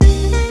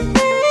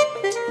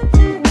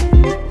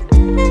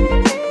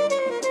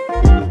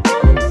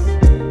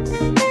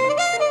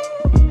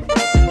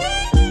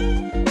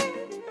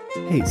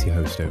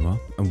Omar,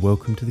 and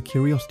welcome to the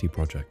Curiosity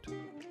Project.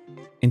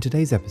 In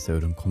today's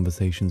episode on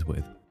Conversations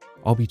With,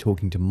 I'll be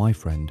talking to my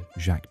friend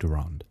Jacques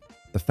Durand,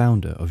 the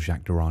founder of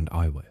Jacques Durand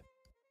Eyewear.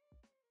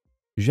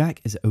 Jacques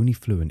is only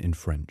fluent in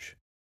French,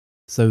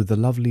 so the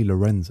lovely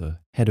Lorenza,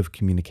 head of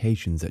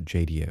communications at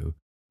JDO,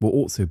 will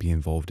also be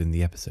involved in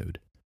the episode,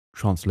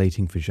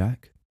 translating for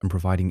Jacques and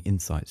providing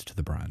insights to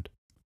the brand.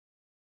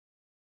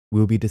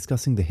 We'll be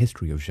discussing the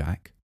history of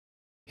Jacques,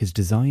 his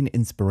design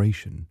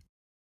inspiration,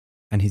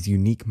 and his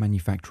unique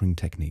manufacturing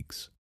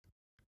techniques.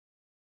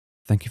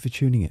 Thank you for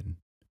tuning in,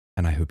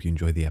 and I hope you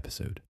enjoy the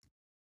episode.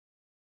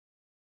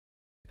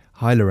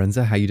 Hi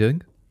Lorenza, how you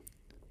doing?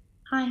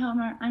 Hi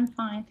Homer, I'm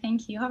fine,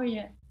 thank you. How are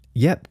you?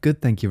 Yep,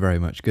 good, thank you very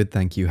much. Good,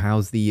 thank you.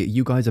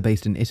 You guys are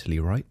based in Italy,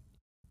 right?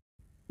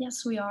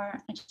 Yes, we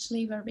are.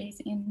 Actually, we're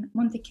based in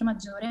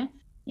Montecchio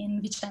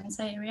in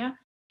Vicenza area.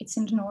 It's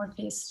in the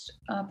northeast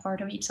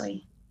part of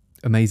Italy.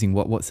 Amazing.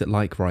 What's it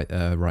like right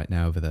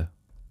now over there?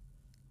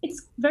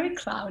 It's very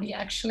cloudy,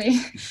 actually.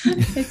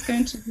 It's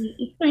going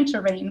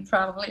to rain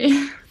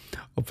probably.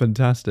 Oh,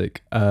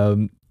 fantastic.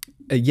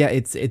 Yeah, I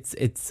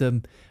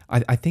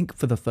think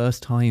for the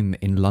first time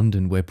in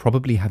London, we're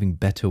probably having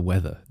better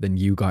weather than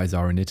you guys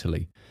are in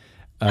Italy.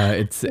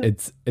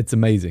 It's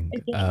amazing.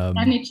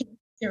 I need to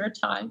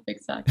stereotype,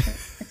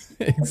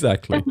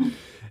 exactly.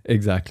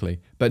 Exactly.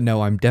 But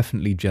no, I'm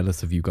definitely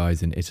jealous of you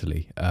guys in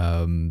Italy.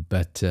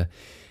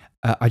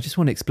 I just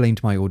want to explain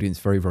to my audience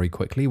very, very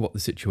quickly what the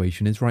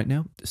situation is right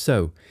now.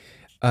 So,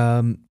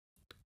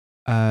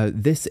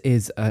 this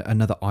is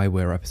another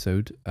eyewear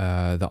episode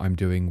that I'm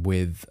doing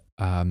with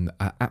an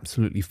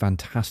absolutely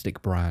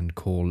fantastic brand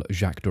called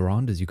Jacques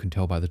Durand, as you can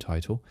tell by the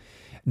title.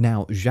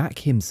 Now, Jacques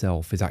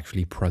himself is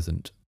actually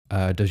present.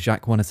 Does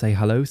Jacques want to say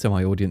hello so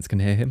my audience can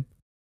hear him?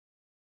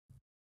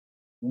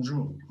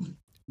 Bonjour.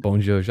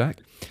 Bonjour,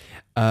 Jacques.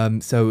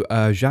 So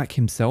Jacques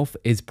himself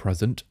is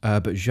present,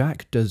 but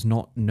Jacques does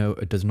not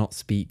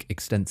speak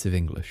extensive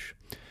English.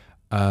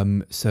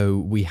 So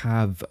we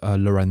have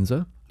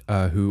Lorenza,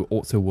 who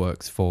also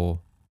works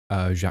for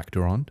Jacques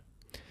Durand,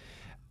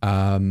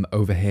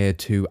 over here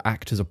to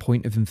act as a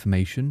point of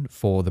information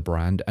for the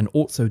brand and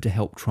also to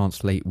help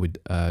translate with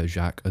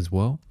Jacques as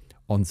well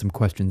on some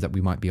questions that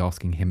we might be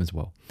asking him as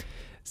well.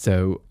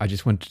 So I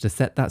just wanted to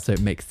set that so it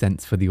makes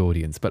sense for the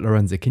audience. But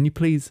Lorenza, can you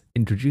please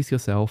introduce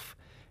yourself?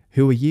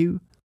 Who are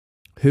you?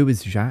 Who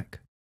is Jacques?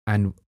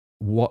 And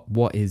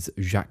what is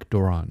Jacques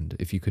Durand?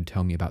 If you could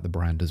tell me about the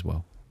brand as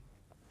well.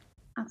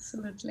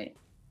 Absolutely.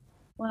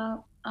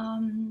 Well,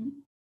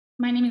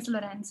 my name is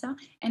Lorenza,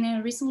 and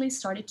I recently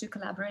started to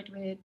collaborate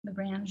with the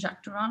brand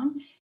Jacques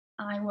Durand.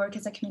 I work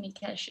as a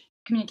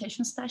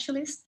communication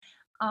specialist.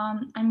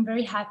 I'm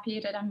very happy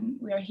that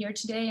we are here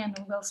today and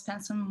we'll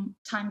spend some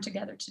time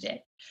together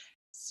today.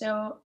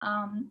 So,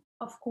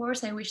 of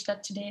course, I wish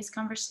that today's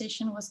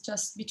conversation was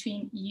just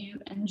between you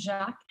and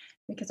Jacques,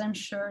 because I'm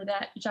sure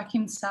that Jacques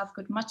himself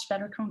could much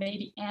better convey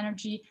the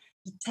energy,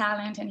 the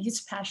talent, and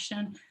his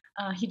passion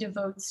he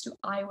devotes to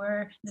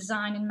eyewear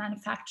design and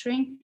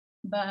manufacturing.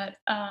 But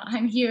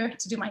I'm here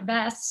to do my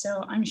best,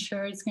 so I'm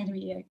sure it's going to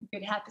be a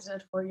good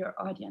episode for your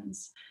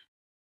audience.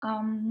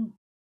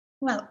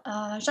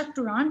 Jacques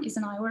Durand is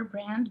an eyewear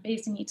brand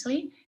based in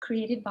Italy,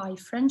 created by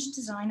French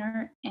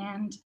designer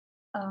and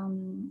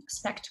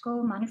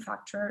spectacle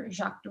manufacturer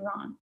Jacques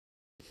Durand.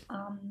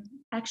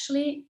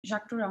 Actually,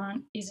 Jacques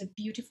Durand is a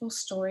beautiful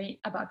story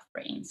about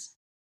frames,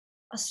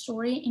 a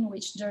story in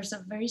which there's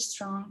a very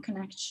strong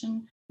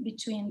connection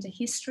between the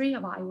history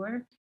of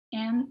eyewear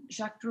and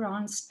Jacques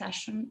Durand's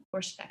passion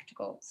for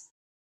spectacles.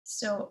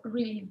 So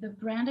really, the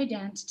brand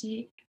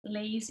identity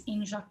lays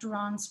in Jacques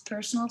Durand's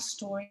personal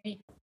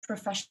story,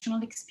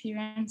 professional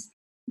experience,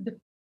 the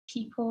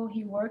people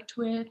he worked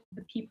with,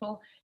 the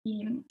people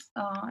he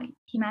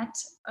met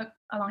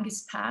along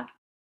his path,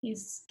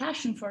 his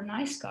passion for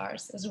nice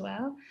cars as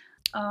well.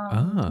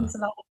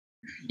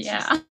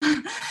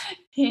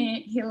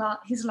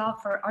 His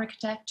love for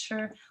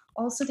architecture,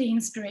 also the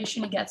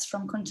inspiration he gets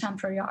from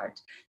contemporary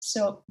art.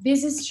 So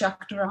this is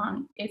Jacques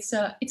Durand. It's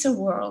a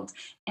world,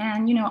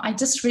 and I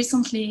just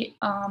recently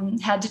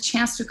had the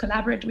chance to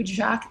collaborate with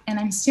Jacques, and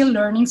I'm still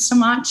learning so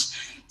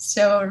much.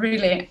 So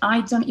really,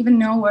 I don't even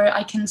know where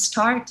I can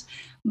start,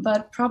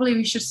 but probably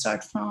we should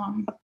start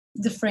from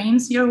the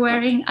frames you're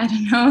wearing. I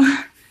don't know.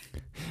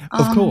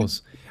 Of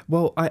course.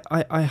 Well,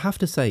 I have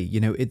to say,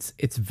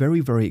 it's very,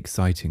 very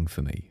exciting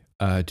for me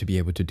to be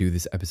able to do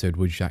this episode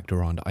with Jacques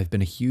Durand. I've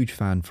been a huge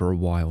fan for a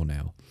while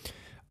now.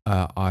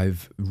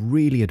 I've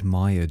really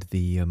admired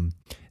the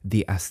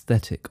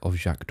aesthetic of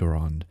Jacques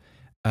Durand.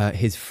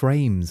 His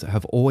frames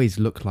have always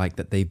looked like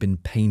that they've been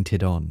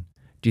painted on.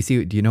 Do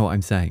you know what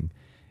I'm saying?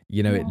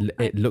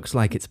 It looks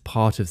like it's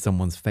part of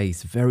someone's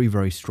face. Very,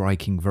 very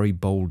striking, very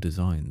bold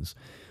designs.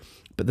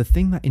 But the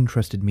thing that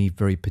interested me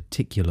very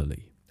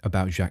particularly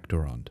about Jacques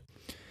Durand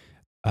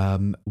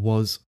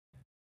was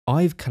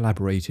I've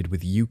collaborated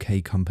with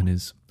UK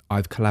companies.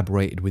 I've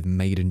collaborated with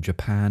Made in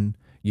Japan,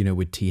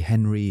 with T.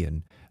 Henry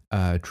and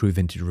True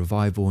Vintage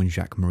Revival and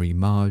Jacques Marie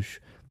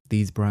Mage,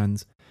 these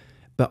brands.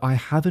 But I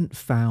haven't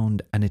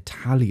found an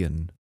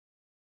Italian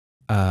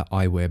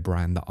eyewear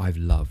brand that I've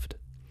loved.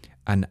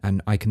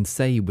 And I can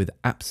say with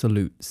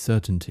absolute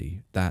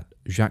certainty that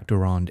Jacques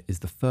Durand is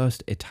the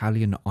first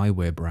Italian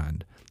eyewear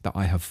brand that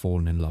I have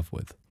fallen in love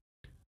with.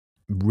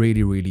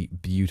 Really, really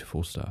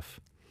beautiful stuff.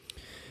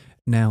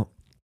 Now,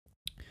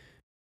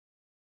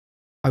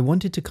 I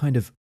wanted to kind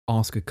of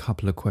ask a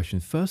couple of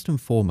questions. First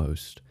and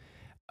foremost,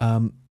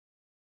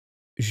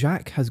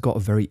 Jacques has got a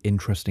very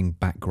interesting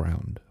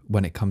background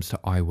when it comes to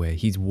eyewear.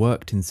 He's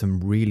worked in some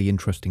really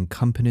interesting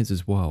companies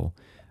as well.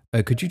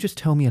 Could you just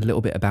tell me a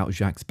little bit about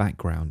Jacques'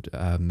 background?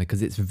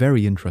 Because it's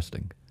very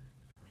interesting.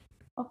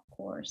 Of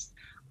course.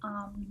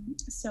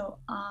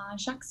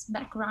 Jacques'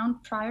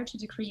 background prior to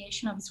the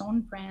creation of his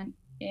own brand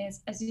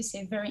is, as you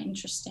say, very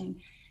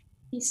interesting.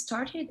 He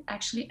started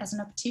actually as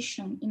an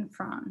optician in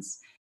France.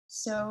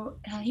 So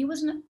he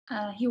was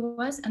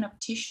an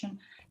optician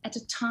at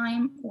a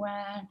time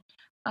where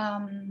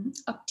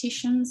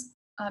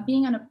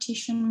being an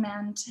optician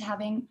meant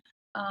having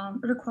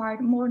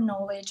required more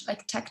knowledge,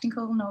 like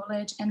technical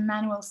knowledge and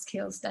manual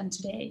skills than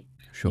today.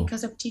 Sure.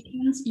 Because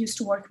opticians used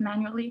to work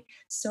manually,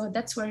 so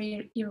that's where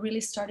he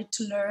really started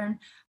to learn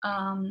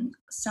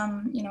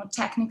some,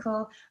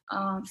 technical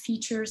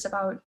features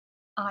about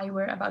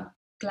eyewear, about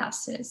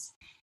glasses.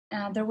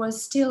 There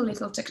was still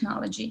little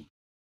technology.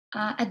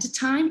 At the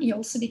time, he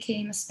also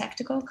became a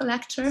spectacle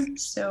collector,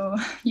 so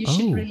you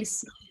should really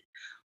see.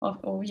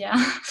 Oh yeah.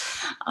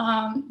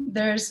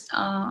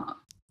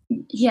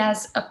 He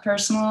has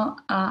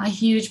a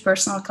huge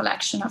personal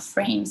collection of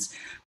frames,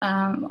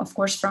 of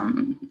course,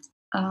 from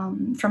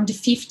the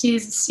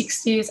 50s,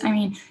 60s. I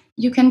mean,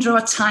 you can draw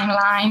a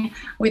timeline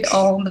with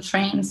all the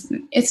frames.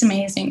 It's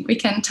amazing. We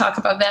can talk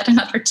about that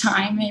another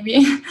time,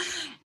 maybe.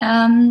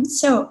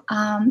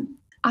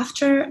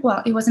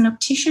 He was an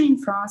optician in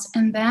France,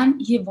 and then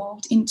he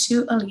evolved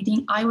into a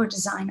leading eyewear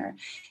designer.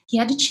 He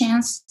had a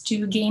chance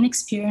to gain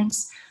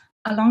experience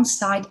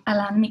alongside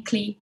Alain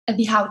Micli at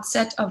the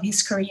outset of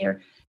his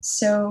career.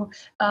 So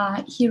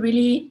he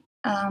really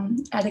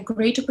had a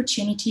great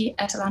opportunity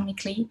at Alain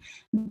Micli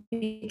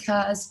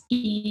because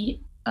he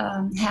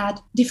had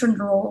different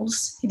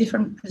roles,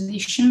 different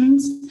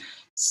positions.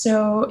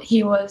 So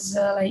he was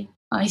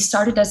he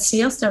started as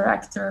sales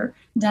director,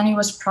 then he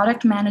was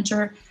product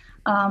manager.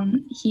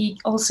 He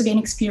also gained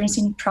experience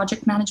in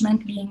project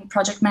management, being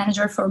project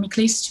manager for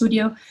Micli's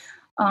studio.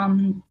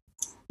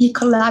 He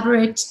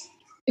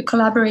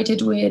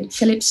collaborated with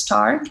Philip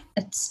Stark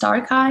at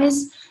Stark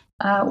Eyes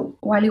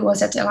while he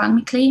was at Alain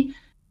Micli.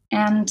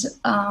 And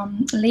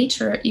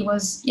later he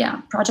was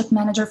project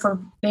manager for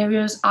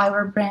various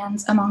eyewear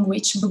brands, among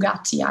which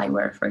Bugatti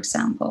Eyewear, for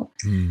example.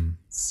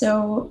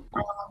 So,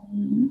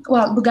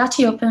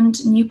 Bugatti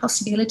opened new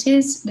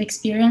possibilities. The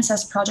experience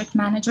as project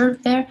manager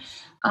there,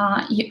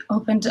 he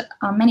opened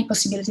many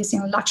possibilities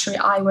in luxury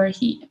eyewear.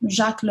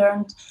 Jacques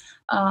learned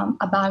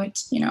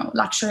about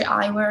luxury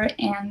eyewear,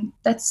 and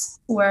that's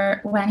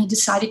when he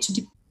decided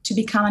to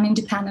become an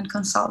independent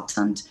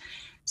consultant.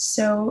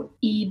 So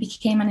he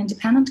became an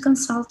independent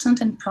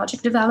consultant and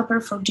project developer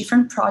for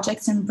different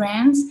projects and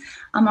brands,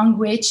 among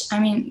which,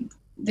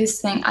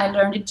 this thing, I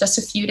learned it just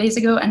a few days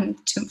ago, and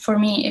for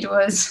me it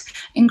was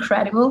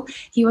incredible.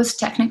 He was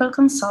technical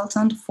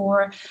consultant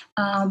for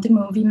the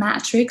movie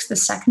Matrix, the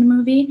second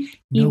movie.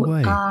 No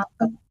way.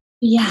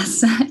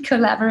 Yes,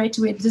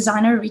 collaborated with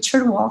designer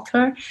Richard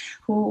Walker,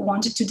 who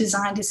wanted to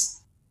design these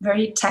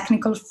very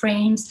technical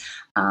frames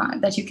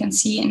that you can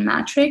see in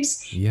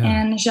Matrix. Yeah.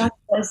 And Jacques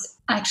was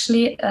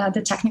actually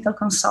the technical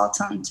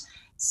consultant.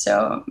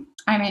 So,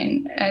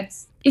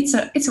 it's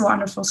a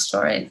wonderful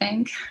story, I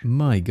think.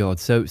 My God.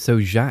 So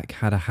Jacques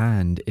had a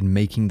hand in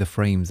making the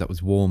frames that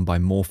was worn by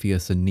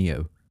Morpheus and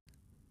Neo.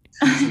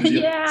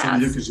 Yes. Ça veut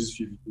dire que j'ai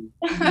suivi.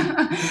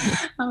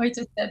 I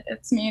just said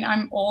that's mean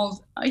I'm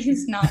old.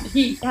 He's not.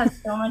 He has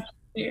so much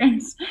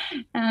experience,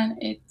 and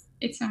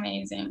it's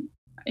amazing.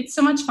 It's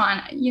so much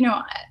fun.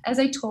 As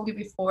I told you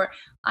before,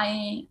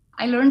 I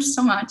learned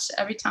so much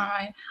every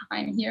time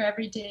I'm here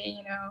every day.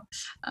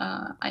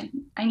 I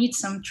need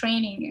some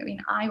training in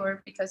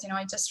eyewear because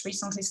I just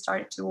recently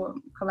started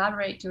to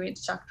collaborate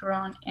with Jacques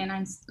Durand, and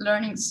I'm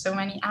learning so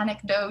many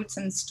anecdotes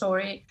and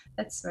story.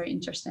 That's very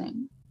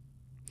interesting.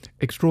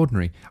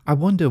 Extraordinary. I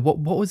wonder what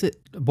was it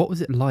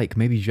like?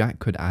 Maybe Jacques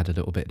could add a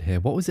little bit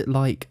here. What was it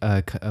like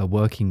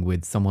working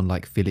with someone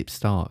like Philip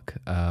Stark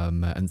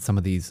and some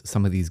of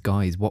these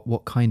guys?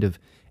 What kind of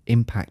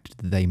impact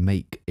did they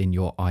make in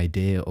your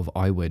idea of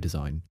eyewear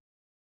design?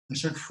 À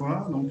chaque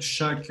fois, donc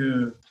chaque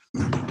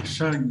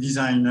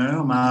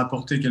designer m'a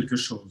apporté quelque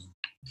chose.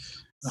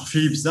 Alors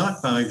Philippe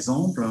Stark, par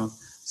exemple,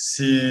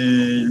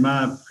 il m'a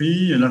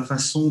appris la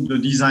façon de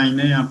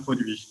designer un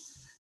produit.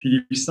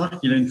 Philippe Stark,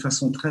 il a une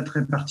façon très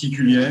très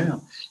particulière.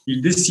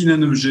 Il dessine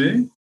un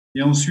objet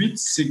et ensuite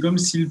c'est comme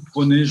s'il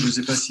prenait, je ne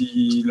sais pas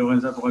si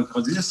Lorenza pourra le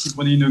traduire, s'il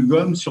prenait une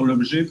gomme sur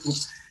l'objet pour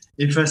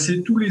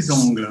effacer tous les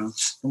angles.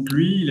 Donc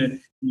lui,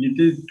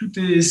 tout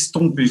est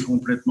estompé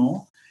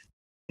complètement.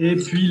 Et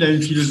puis il a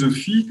une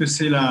philosophie que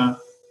c'est la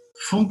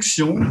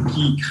fonction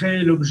qui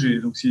crée l'objet.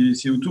 Donc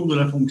c'est autour de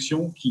la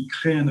fonction qui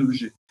crée un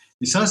objet.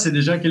 Et ça, c'est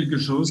déjà quelque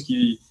chose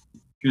qui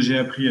que j'ai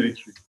appris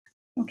avec lui.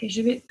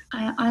 Okay,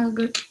 I'll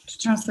go to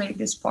translate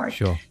this part.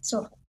 Sure.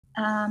 So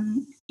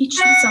each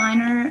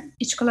designer,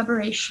 each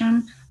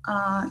collaboration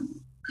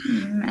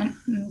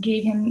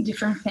gave him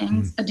different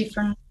things,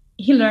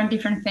 he learned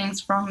different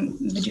things from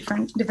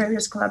the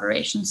various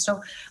collaborations.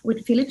 So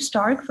with Philip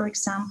Stark, for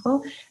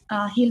example,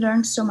 he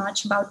learned so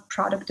much about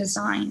product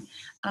design.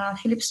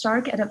 Philip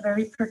Stark had a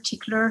very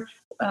particular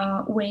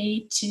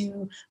way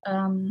to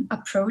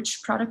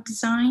approach product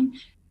design.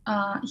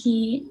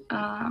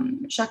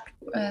 Jacques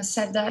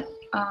said that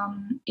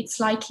it's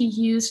like he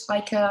used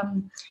like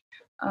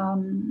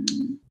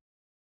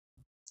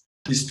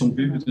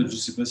Estomper, peut-être, je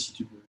sais pas si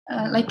tu peux.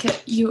 Like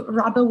you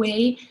rub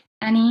away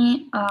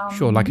any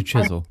sure, like a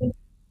chisel.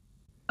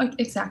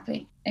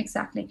 Exactly.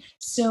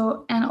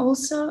 So, and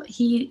also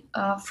he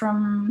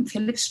from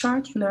Philip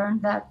Stark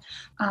learned that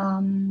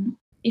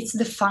it's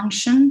the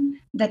function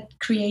that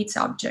creates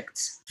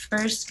objects.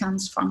 First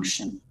comes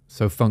function.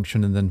 So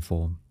function and then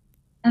form.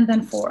 And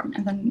then form,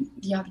 and then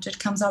the object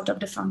comes out of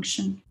the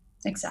function.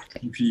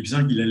 Exactly. Et Philippe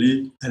Stark, il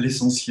allait à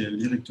l'essentiel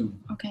directement.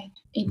 Okay,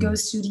 it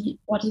goes to the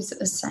what is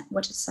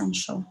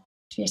essential.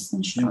 To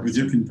essential. Et on peut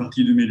dire qu'une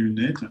partie de mes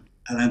lunettes,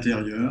 à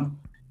l'intérieur,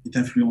 est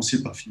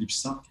influencée par Philippe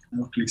Stark,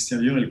 alors que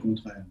l'extérieur est le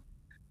contraire.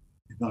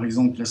 Et par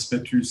exemple, la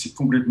spatule, c'est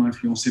complètement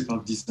influencé par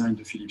le design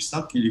de Philippe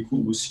Stark et les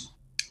courbes aussi.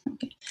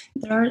 Okay.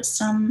 There are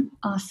some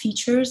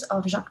features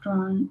of Jacques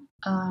Durand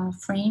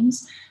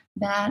frames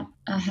that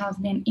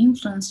have been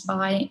influenced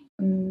by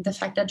the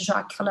fact that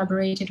Jacques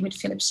collaborated with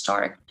Philip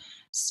Stark,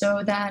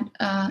 so that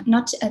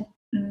not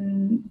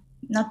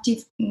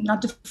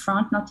the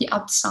front, not the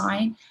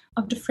outside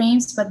of the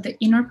frames, but the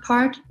inner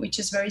part, which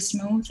is very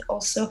smooth.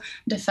 Also,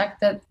 the fact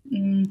that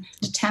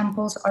the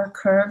temples are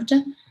curved,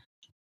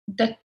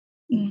 that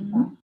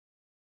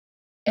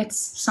it's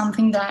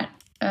something that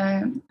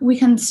we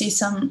can see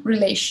some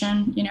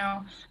relation,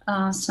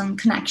 some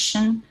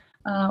connection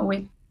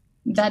with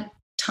that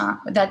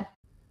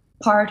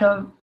part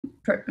of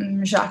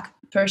Jacques'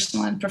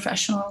 personal and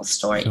professional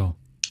story.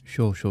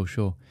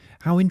 Sure.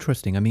 How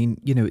interesting. I mean,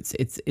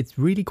 it's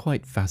really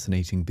quite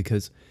fascinating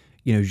because,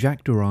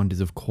 Jacques Durand is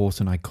of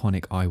course an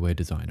iconic eyewear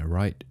designer,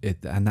 right?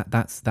 And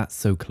that's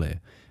so clear.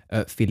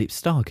 Philippe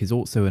Stark is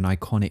also an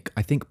iconic,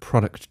 I think,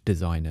 product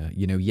designer.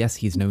 Yes,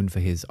 he's known for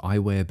his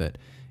eyewear, but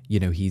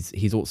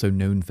he's also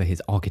known for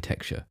his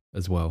architecture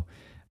as well.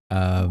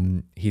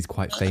 He's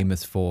quite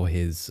famous for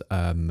his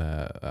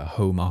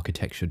home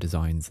architecture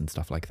designs and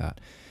stuff like that.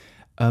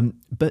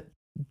 But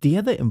the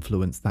other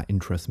influence that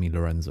interests me,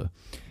 Lorenzo,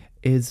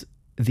 is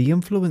the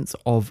influence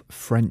of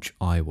French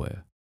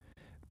eyewear,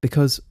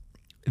 because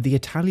the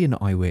Italian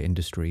eyewear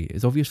industry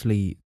is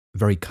obviously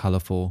very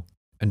colorful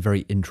and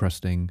very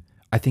interesting.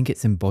 I think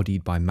it's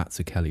embodied by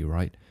Mazzucchelli,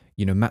 right?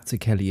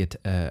 Mazzucchelli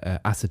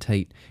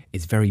acetate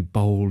is very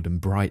bold and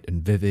bright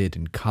and vivid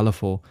and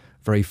colorful,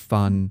 very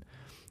fun.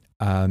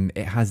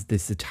 It has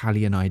this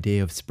Italian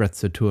idea of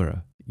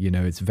sprezzatura.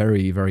 It's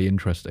very, very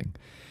interesting.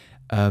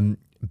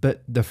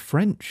 But the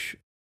French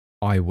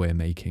eyewear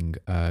making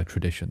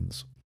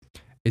traditions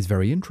is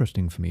very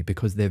interesting for me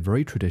because they're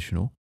very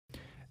traditional.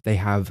 They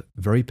have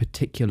very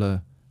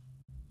particular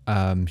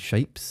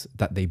shapes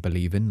that they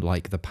believe in,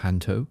 like the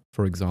panto,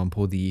 for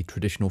example. The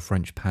traditional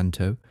French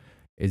panto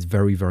is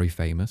very, very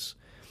famous.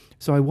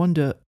 So I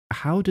wonder,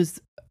 how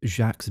does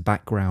Jacques'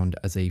 background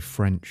as a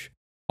French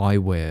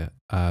eyewear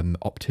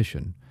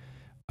optician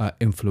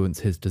influence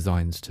his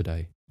designs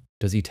today?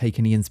 Does he take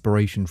any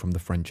inspiration from the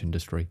French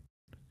industry?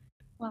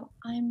 Well,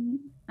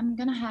 I'm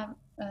gonna have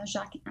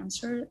Jacques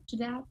answer to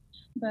that,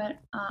 but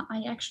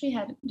I actually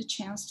had the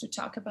chance to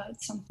talk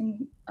about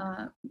something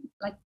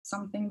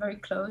something very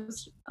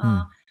close.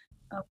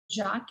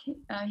 Jacques,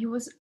 he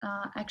was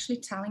actually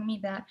telling me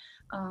that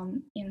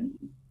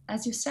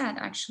as you said,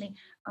 actually,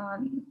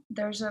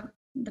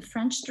 the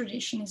French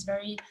tradition is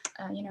very,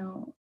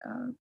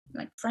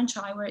 like French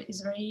eyewear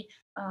is very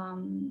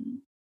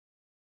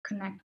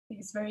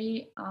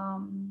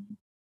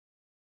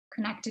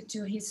connected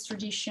to his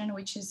tradition,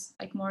 which is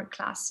like more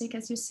classic,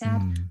 as you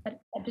said. But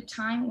at the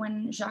time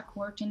when Jacques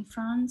worked in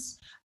France,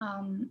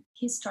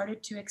 he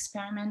started to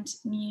experiment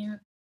new,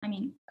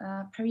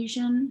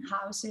 Parisian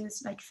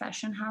houses, like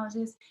fashion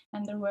houses,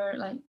 and there were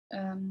like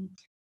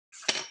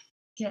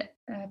Pierre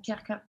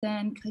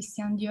Cardin,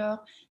 Christian Dior.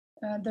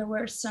 There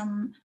were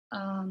some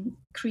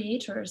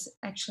creators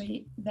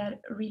actually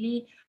that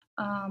really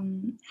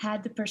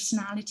had the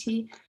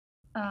personality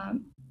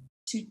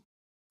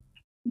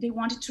they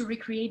wanted to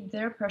recreate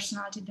their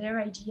personality,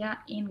 their idea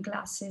in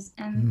glasses,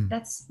 and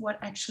that's what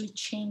actually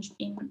changed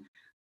in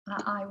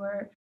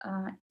eyewear,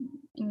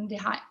 in the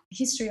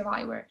history of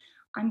eyewear.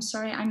 I'm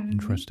sorry,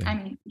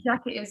 Interesting.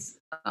 Jacques is.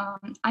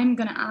 I'm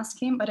gonna ask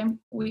him, but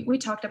we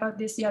talked about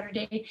this the other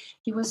day.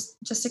 He was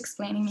just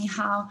explaining me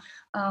how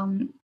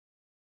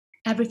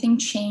everything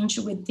changed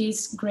with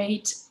these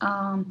great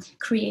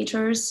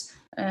creators.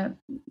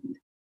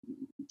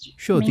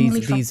 Sure,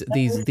 these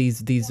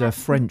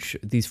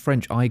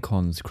French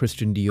icons,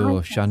 Christian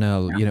Dior,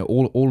 Chanel,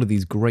 all of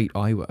these great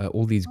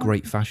all these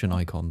great fashion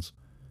icons.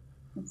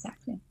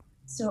 Exactly.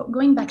 So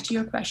going back to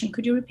your question,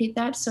 could you repeat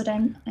that so that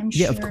I'm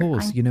Yeah, of sure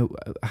course. I'm You know,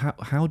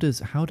 how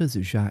does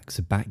Jacques'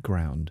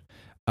 background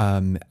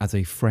as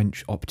a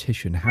French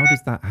optician,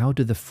 how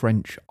do the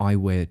French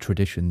eyewear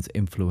traditions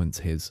influence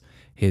his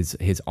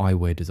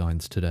eyewear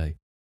designs today?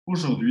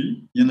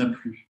 Aujourd'hui, il n'y en a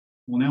plus.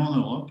 On est en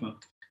Europe,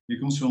 et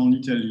qu'on soit en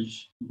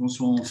Italie, qu'on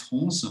soit en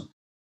France,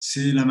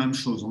 c'est la même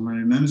chose. On a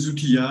les mêmes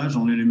outillages,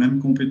 on a les mêmes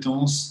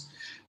compétences.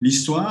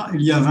 L'histoire,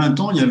 il y a 20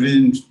 ans, il y avait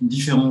une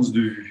différence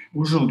de vue.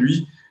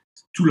 Aujourd'hui,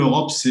 toute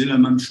l'Europe, c'est la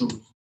même chose.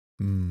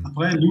 Hmm.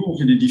 Après, nous, on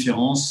fait des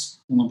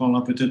différences, on en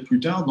parlera peut-être plus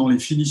tard, dans les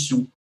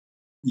finitions.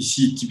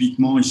 Ici,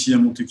 typiquement, ici à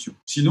Montecchio.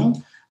 Sinon,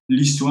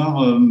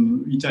 l'histoire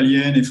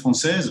italienne et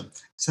française,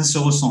 ça se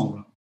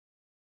ressemble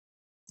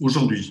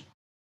aujourd'hui.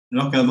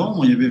 Alors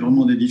qu'avant, il y avait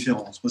vraiment des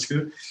différences. Parce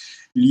que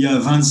il y a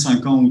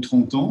 25 ans ou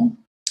 30 ans,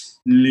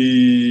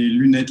 les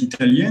lunettes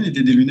italiennes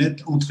étaient des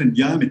lunettes entrée de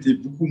gamme, étaient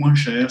beaucoup moins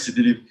chères.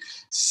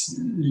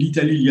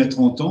 L'Italie il y a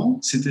 30 ans,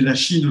 c'était la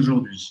Chine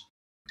aujourd'hui.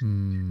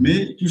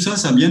 Mais tout ça,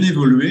 ça a bien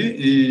évolué.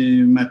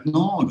 Et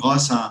maintenant,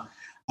 grâce à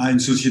une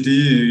société,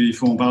 il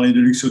faut en parler de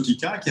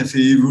Luxottica, qui a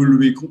fait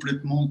évoluer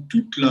complètement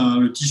tout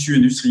le tissu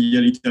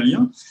industriel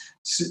italien,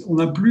 on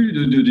n'a plus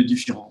de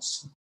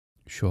différence.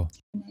 Sure.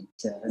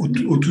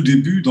 Au tout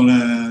début,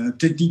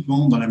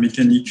 techniquement, dans la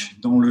mécanique,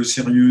 dans le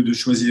sérieux de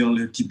choisir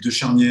le type de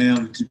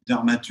charnière, le type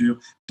d'armature,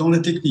 dans la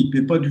technique,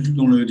 mais pas du tout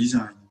dans le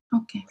design.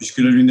 Okay. Puisque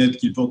la lunette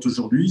qu'il porte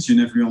aujourd'hui, c'est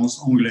une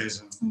influence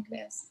anglaise.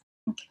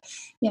 Okay.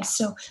 Yeah,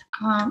 so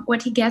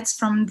what he gets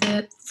from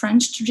the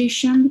French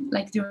tradition,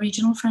 like the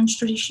original French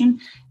tradition,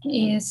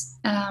 is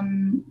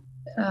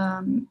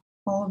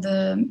all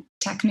the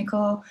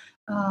technical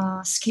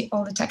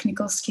all the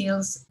technical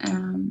skills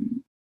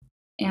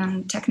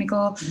and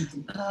technical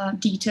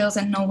details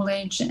and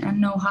knowledge and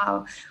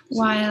know-how.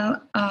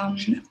 While,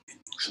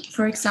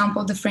 for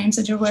example, the frames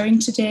that you're wearing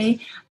today,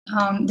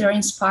 they're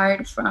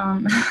inspired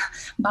from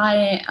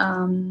by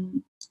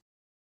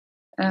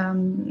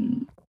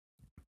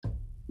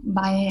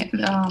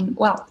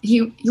well,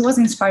 he was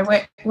inspired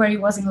where he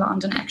was in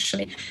London,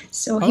 actually.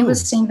 So he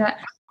was saying that,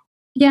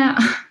 yeah,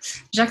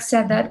 Jacques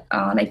said that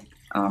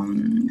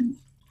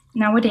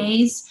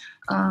nowadays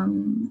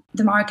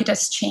the market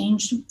has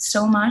changed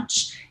so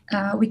much.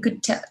 We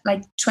could tell,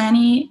 like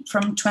 20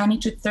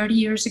 to 30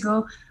 years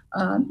ago,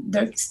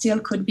 there still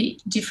could be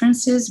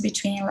differences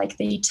between like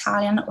the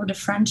Italian or the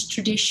French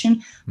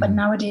tradition, but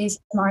nowadays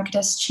the market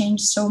has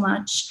changed so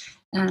much.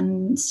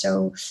 And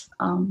so,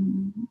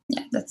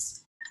 yeah,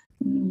 that's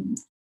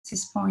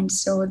his point.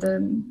 So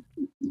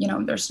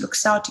there's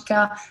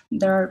Luxottica,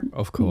 there are,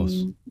 of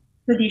course,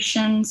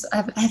 traditions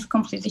have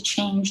completely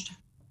changed.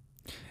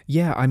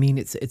 Yeah, I mean,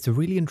 it's a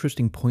really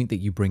interesting point that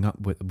you bring up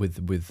with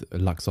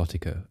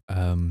Luxottica.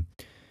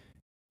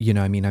 You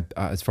know, I mean,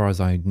 as far as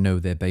I know,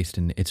 they're based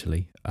in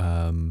Italy,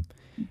 and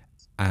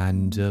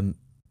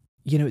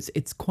you know,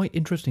 it's quite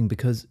interesting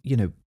because, you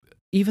know,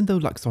 even though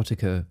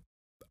Luxottica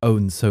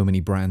owns so many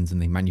brands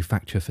and they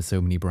manufacture for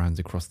so many brands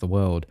across the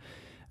world,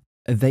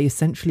 they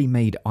essentially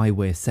made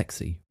eyewear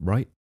sexy,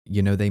 right?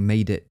 You know, they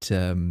made it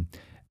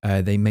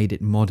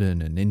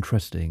modern and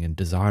interesting and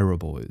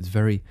desirable. It was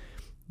very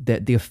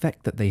the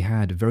effect that they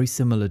had, very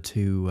similar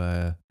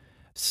to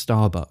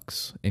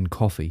Starbucks in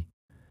coffee.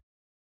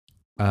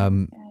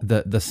 The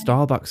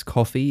Starbucks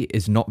coffee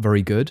is not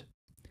very good,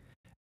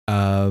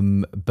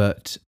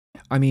 but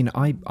I mean,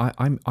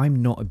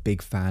 I'm not a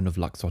big fan of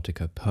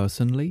Luxottica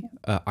personally.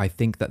 I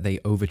think that they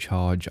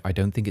overcharge. I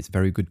don't think it's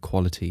very good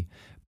quality,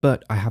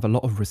 but I have a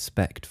lot of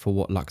respect for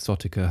what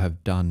Luxottica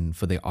have done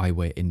for the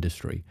eyewear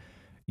industry.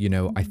 You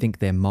know, I think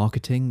their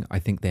marketing, I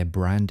think their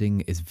branding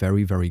is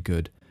very, very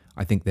good.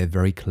 I think they're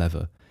very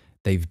clever.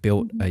 They've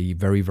built a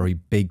very, very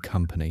big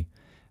company.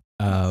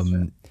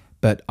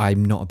 But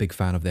I'm not a big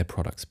fan of their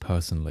products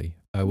personally,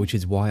 which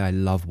is why I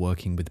love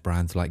working with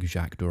brands like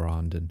Jacques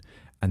Durand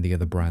and the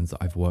other brands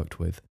that I've worked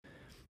with.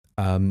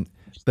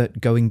 But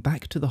going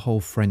back to the whole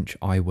French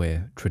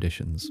eyewear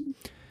traditions,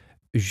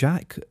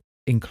 Jacques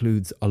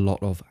includes a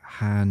lot of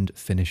hand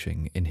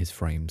finishing in his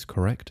frames,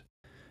 correct?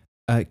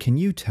 Can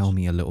you tell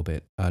me a little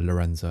bit,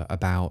 Lorenza,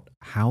 about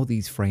how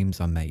these frames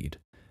are made?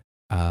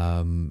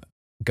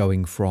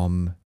 Going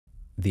from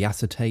the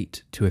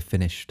acetate to a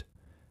finished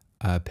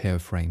pair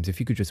of frames. If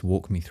you could just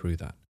walk me through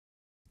that.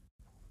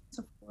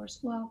 Of course.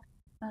 Well,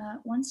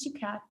 once you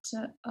cut,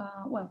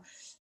 well,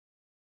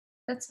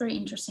 that's very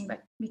interesting,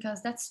 but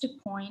because that's the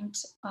point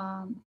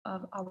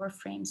of our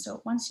frame.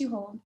 So once you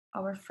hold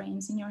our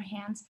frames in your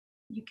hands,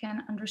 you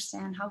can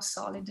understand how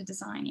solid the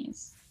design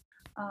is.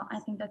 I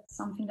think that's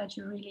something that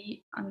you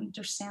really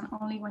understand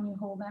only when you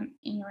hold them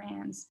in your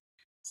hands.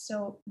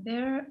 So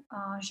there,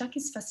 Jacques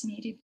is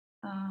fascinated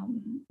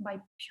by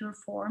pure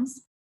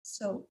forms.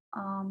 So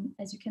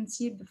as you can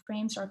see, the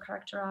frames are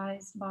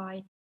characterized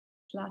by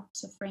flat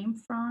frame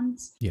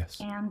fronts, yes,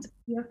 and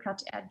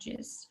clear-cut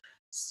edges.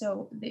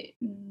 So the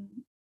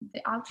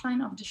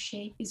outline of the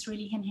shape is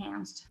really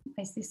enhanced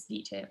by these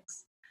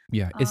details.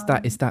 Yeah,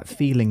 it's that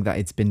feeling that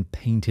it's been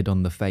painted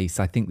on the face.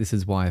 I think this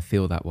is why I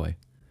feel that way.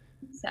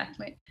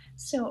 Exactly.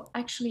 So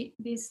actually,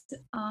 this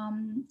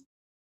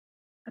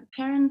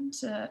apparent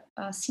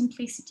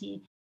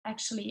simplicity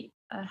actually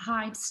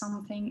hides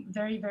something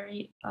very,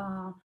 very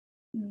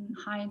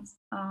hides.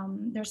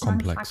 There's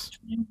Complex.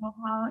 manufacturing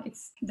know-how.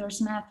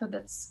 There's method.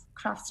 That's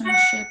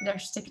craftsmanship.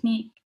 There's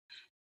technique.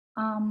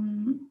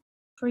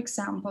 For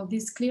example,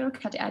 these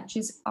clear-cut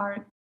edges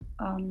are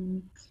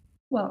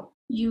well.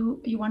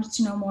 You wanted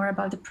to know more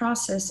about the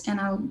process, and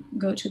I'll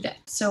go to that.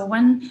 So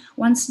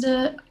once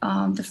the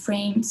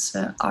frames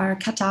are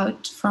cut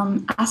out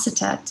from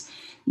acetate,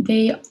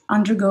 they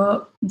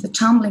undergo the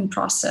tumbling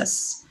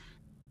process.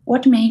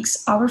 What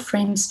makes our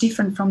frames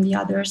different from the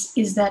others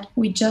is that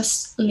we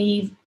just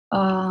leave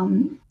our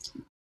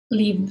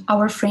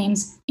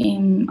frames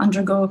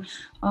undergo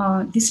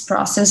this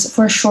process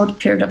for a short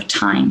period of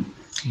time.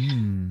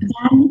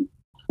 Then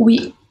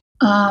we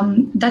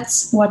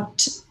that's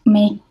what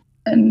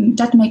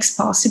that makes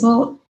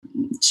possible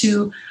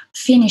to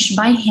finish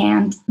by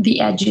hand the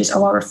edges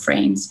of our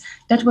frames.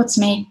 That's what's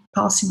made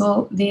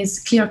possible these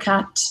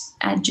clear-cut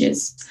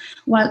edges.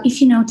 While if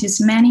you notice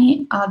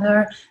many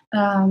other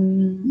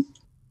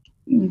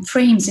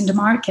frames in the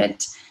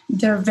market,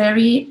 they're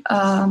very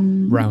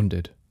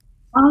rounded.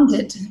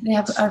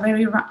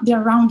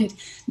 They're rounded.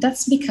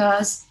 That's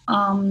because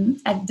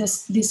at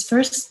this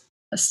first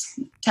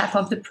step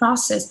of the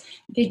process,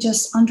 they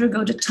just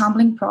undergo the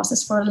tumbling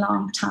process for a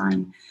long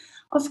time.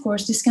 Of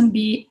course, this can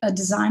be a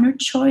designer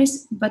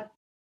choice, but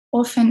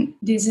often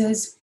this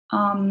is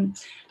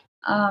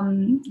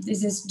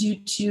due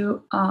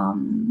to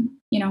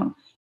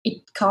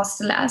it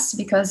costs less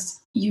because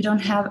you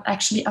don't have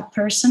actually a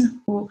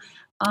person who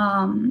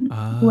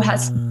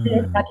has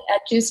cut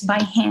edges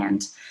by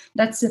hand.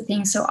 That's the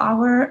thing. So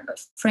our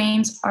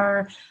frames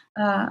are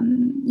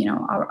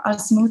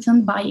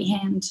smoothened by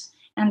hand,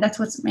 and that's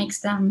what makes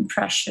them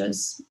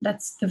precious.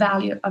 That's the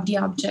value of the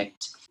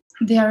object.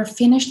 They are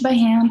finished by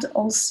hand.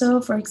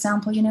 Also, for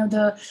example,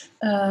 the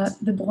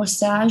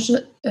brossage,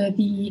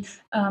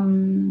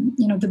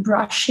 the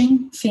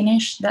brushing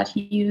finish that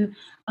you.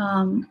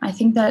 I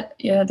think that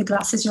the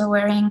glasses you're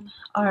wearing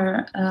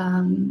are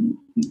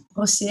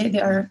brossés.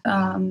 They are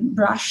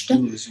brushed.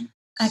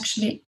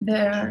 Actually,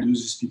 they're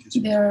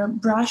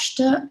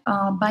brushed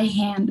by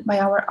hand by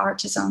our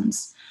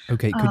artisans.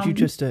 Okay, could you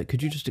just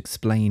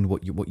explain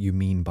what you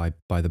mean by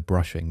the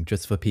brushing,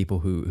 just for people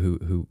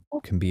who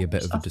can be a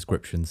bit of a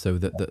description? So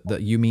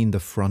that you mean the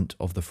front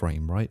of the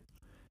frame, right?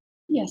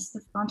 Yes,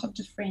 the front of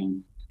the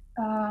frame.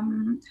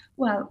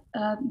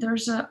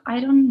 There's I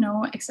don't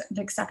know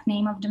the exact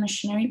name of the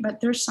machinery,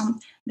 but there's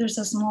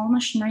a small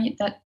machinery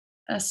that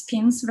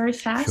spins very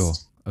fast. Sure.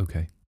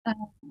 Okay.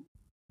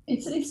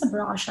 It's a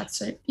brush,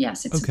 actually.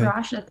 Yes, it's a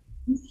brush that,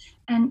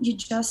 and you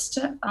just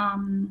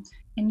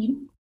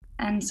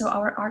and so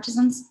our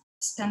artisans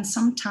spend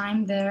some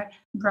time there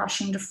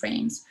brushing the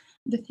frames.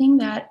 The thing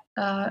that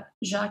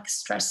Jacques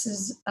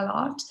stresses a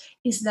lot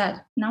is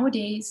that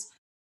nowadays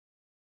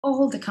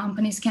all the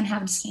companies can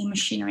have the same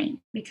machinery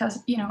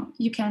because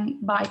you can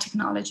buy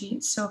technology.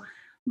 So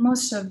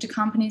most of the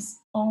companies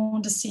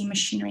own the same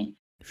machinery.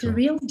 Sure. The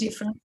real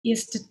difference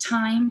is the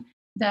time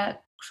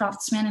that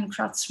craftsmen and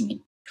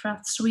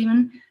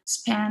craftswomen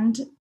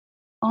spend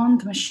on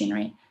the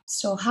machinery.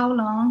 So how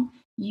long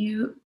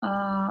you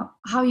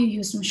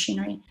use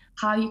machinery,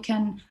 how you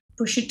can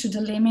push it to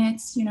the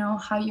limits,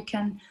 how you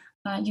can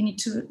you need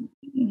to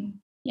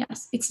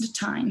yes, it's the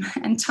time.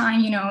 And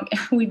time,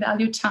 we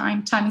value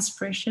time. Time is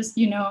precious.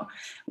 We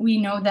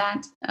know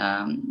that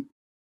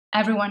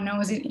everyone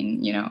knows it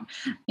in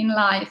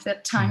life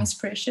that time is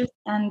precious,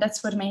 and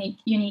that's what makes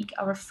unique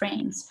our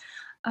frames.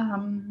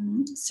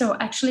 So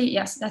actually,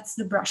 yes, that's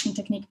the brushing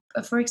technique.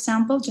 For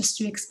example, just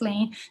to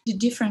explain the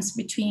difference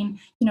between,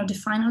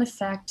 the final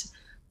effect,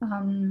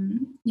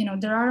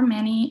 there are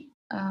many,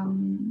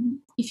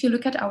 if you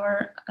look at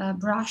our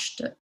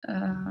brushed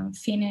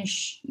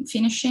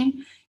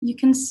finishing, you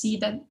can see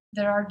that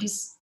there are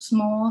these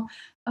small...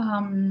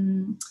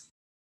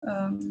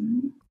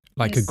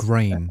 like a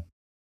grain.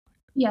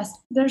 Yes,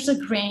 there's a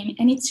grain,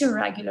 and it's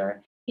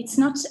irregular. It's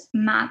not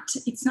matte.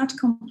 It's not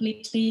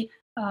completely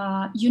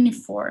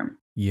uniform.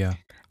 Yeah.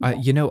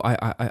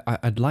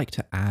 I'd like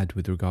to add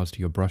with regards to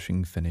your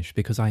brushing finish,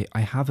 because I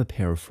have a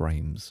pair of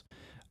frames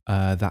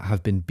that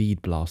have been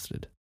bead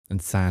blasted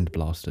and sand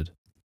blasted.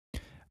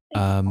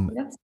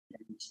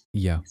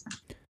 Yeah.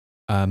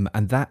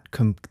 And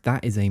that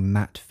is a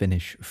matte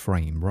finish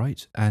frame,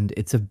 right? And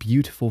it's a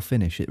beautiful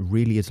finish. It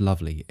really is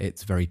lovely.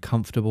 It's very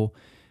comfortable,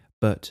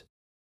 but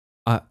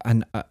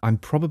I'm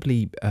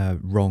probably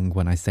wrong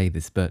when I say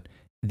this, but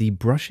the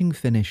brushing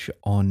finish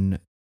on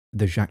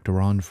the Jacques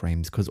Durand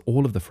frames, because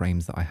all of the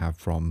frames that I have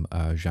from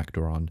Jacques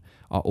Durand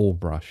are all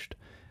brushed,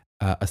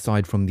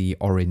 aside from the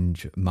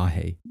orange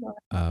mahe.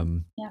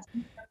 Yes,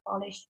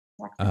 polished.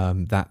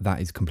 That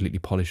is completely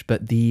polished,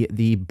 but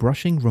the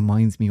brushing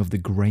reminds me of the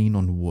grain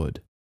on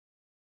wood.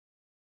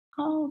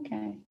 Oh,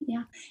 okay.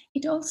 Yeah.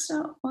 It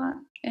also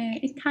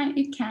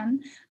it can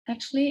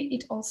actually,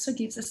 it also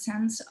gives a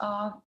sense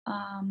of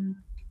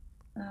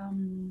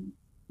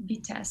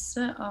vitesse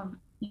of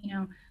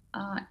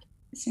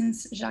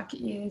since Jacques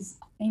is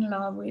in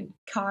love with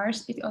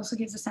cars, it also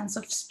gives a sense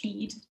of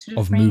speed to the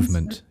Of frames.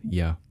 movement,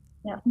 yeah.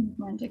 Yeah,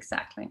 movement,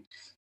 exactly.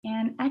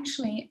 And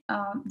actually,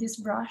 this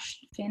brush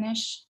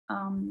finish,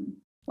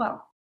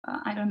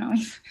 I don't know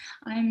if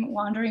I'm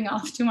wandering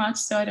off too much,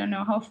 so I don't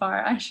know how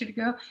far I should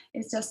go.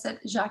 It's just that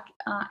Jacques,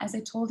 as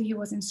I told you, he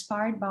was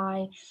inspired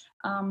by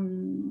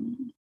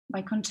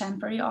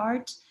contemporary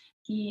art.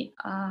 He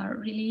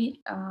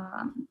really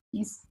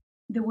is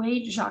the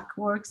way Jacques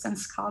works and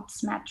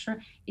sculpts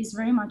matter is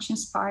very much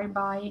inspired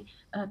by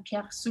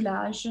Pierre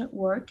Soulage's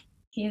work.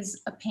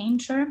 He's a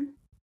painter.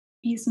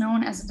 He's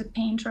known as the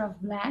painter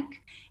of black,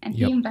 and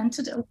he Yep.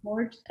 invented a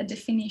word, a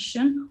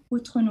definition,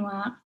 outre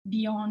noir,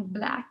 beyond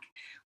black,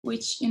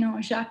 which,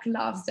 Jacques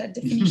loves that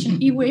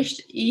definition. He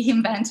wished he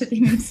invented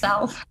it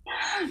himself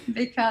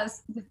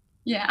because,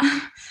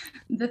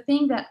 the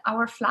thing that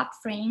our flat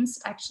frames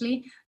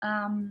actually,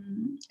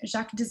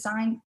 Jacques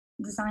designed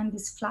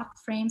these flat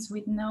frames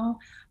with no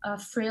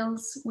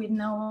frills, with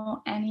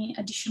no any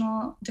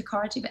additional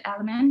decorative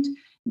element,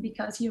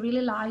 because he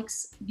really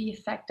likes the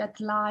effect that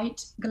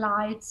light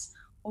glides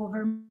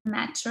over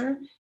matter,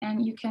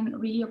 and you can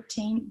really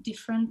obtain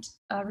different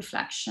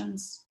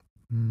reflections.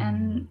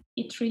 And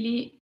it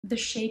really, the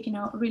shape,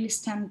 really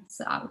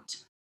stands out,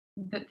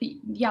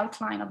 the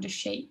outline of the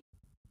shape.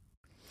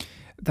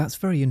 That's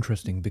very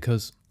interesting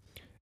because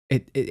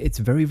it's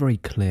very, very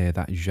clear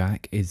that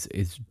Jacques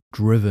is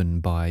driven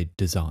by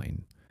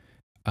design.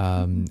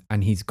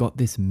 And he's got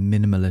this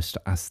minimalist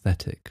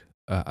aesthetic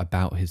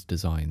about his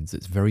designs.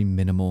 It's very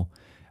minimal,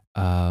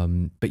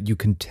 but you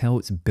can tell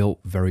it's built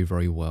very,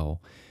 very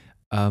well.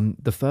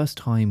 The first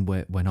time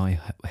when I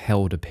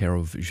held a pair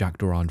of Jacques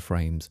Durand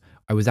frames,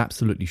 I was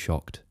absolutely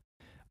shocked.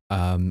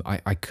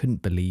 I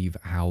couldn't believe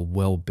how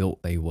well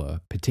built they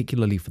were,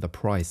 particularly for the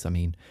price. I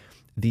mean,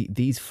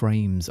 these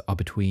frames are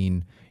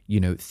between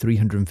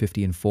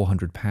 350 and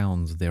 400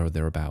 pounds there or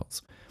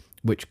thereabouts,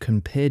 which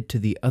compared to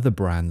the other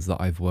brands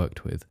that I've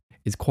worked with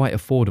is quite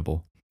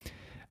affordable.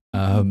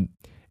 Some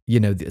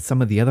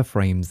of the other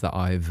frames that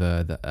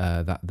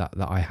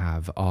that I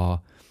have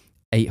are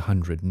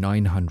 800,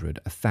 900,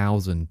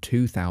 1,000,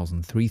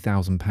 2,000,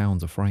 3,000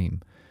 pounds a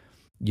frame.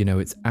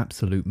 It's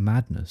absolute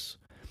madness.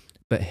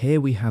 But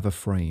here we have a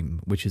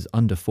frame which is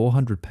under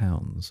 400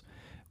 pounds,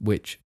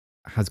 which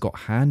has got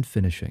hand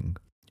finishing.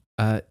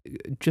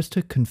 Just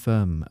to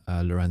confirm,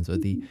 Lorenzo,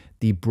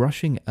 the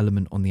brushing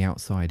element on the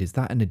outside, is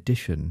that an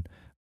addition?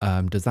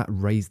 Does that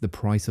raise the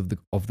price of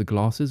the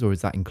glasses, or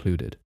is that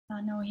included?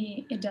 No,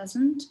 it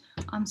doesn't.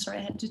 I'm sorry,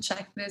 I had to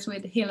check this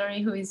with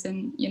Hillary, who is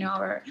in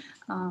our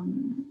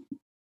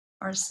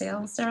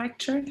sales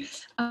director.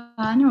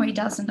 No, it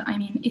doesn't. I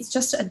mean, it's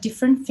just a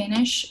different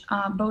finish.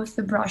 Both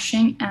the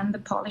brushing and the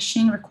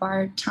polishing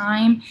require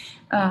time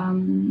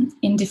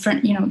in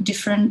different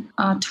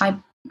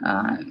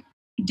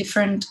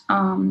different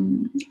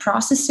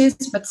processes,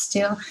 but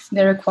still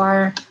they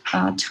require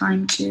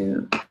time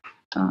to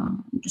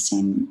the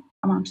same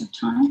amount of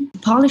time. The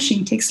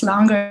polishing takes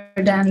longer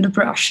than the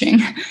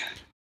brushing.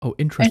 Oh,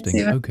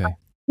 interesting. Okay.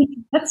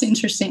 That's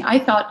interesting. I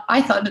thought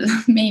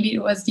maybe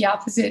it was the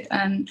opposite,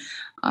 and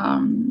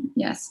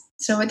yes.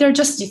 So they're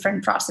just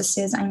different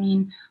processes. I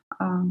mean.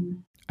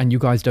 And you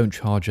guys don't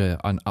charge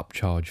an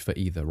upcharge for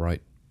either,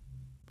 right?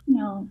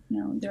 No,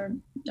 they're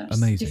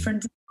just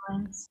different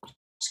designs.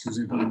 Parce que vous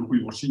avez parlé beaucoup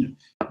de brushing.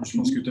 Je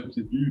pense que tu as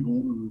peut-être vu,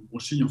 le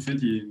brushing, en fait,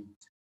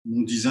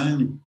 mon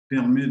design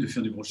permet de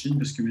faire du brushing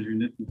parce que mes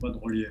lunettes n'ont pas de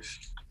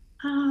relief.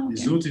 Ah, okay.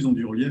 Les autres, ils ont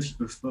du relief, ils ne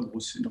peuvent pas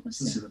brosser.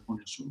 Ça, c'est la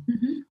première chose.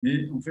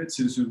 Mais en fait,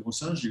 ce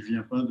brossage, il ne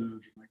vient pas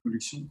de ma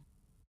collection.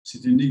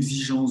 C'était une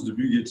exigence de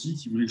Bugatti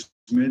qui voulait que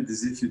je mette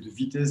des effets de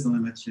vitesse dans la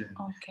matière.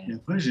 Okay. Et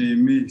après, j'ai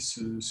aimé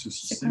ce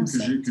système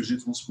que j'ai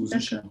transposé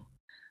chez moi.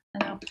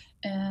 Alors,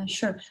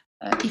 sure.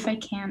 If I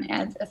can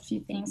add a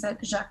few things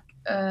that Jacques,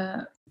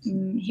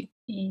 he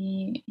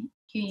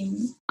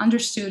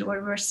understood what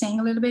we were saying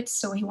a little bit.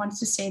 So he wanted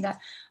to say that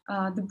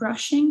the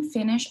brushing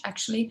finish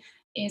actually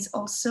is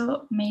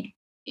also made.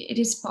 It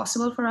is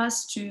possible for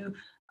us to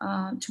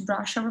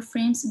brush our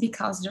frames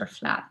because they're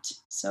flat.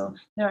 So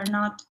there are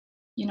not,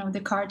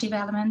 decorative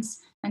elements,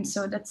 and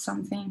so that's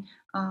something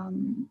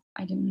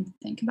I didn't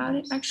think about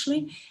it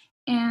actually.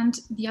 And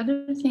the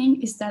other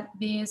thing is that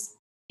this.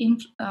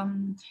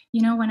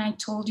 When I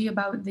told you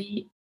about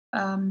the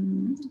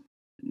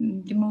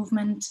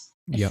movement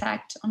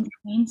effect on the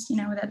frames,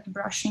 that the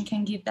brushing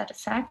can give that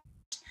effect.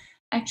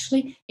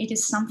 Actually, it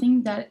is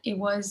something that it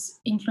was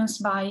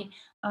influenced by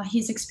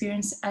his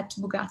experience at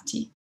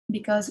Bugatti,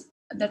 because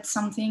that's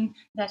something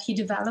that he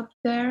developed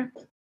there,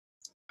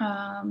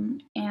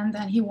 and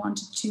that he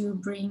wanted to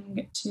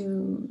bring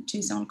to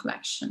his own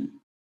collection.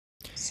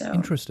 So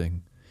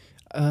interesting.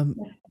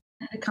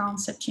 The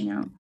concept,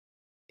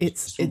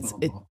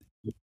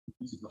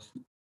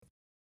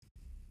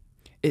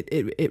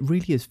 It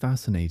really is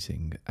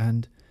fascinating.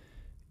 And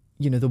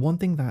the one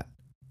thing that,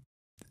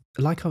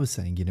 like I was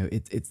saying,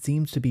 it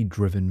seems to be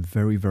driven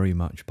very, very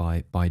much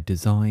by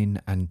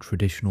design and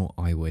traditional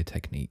eyewear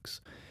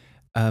techniques.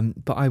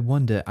 But I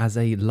wonder, as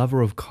a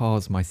lover of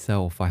cars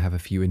myself, I have a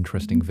few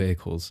interesting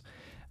vehicles.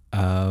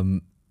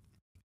 Um,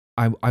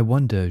 I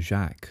wonder,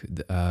 Jacques,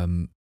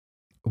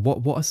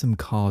 what are some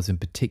cars in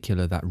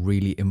particular that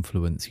really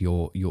influence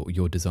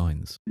your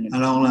designs?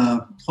 Alors,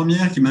 la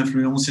première qui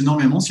m'influence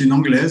énormément, c'est une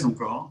anglaise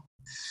encore.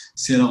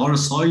 C'est la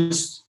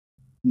Rolls-Royce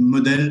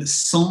modèle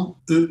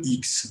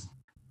 100EX.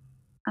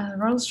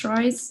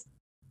 Rolls-Royce.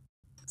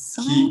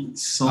 Qui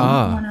 100.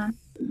 Ah,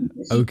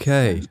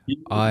 okay.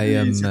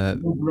 C'est un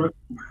gros bloc,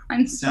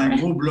 I'm c'est un sorry.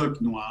 gros bloc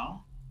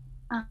noir.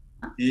 Ah.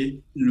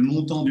 Et le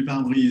montant du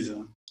pare-brise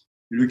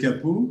et le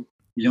capot,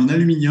 il est en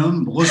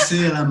aluminium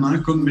brossé à la main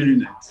comme mes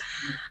lunettes.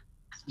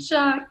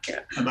 Jacques,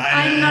 Ah bah,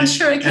 I'm not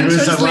sure I can elle veut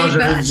savoir,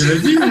 translate je le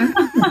dis. Hein.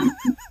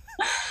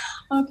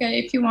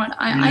 Okay, if you want,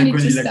 Il I need la to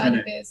connaît.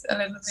 study this a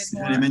little bit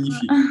more. Elle est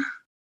magnifique.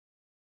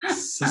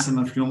 Ça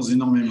m'influence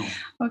énormément.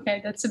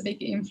 Okay, that's a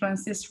big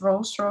influence. This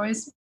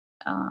Rolls-Royce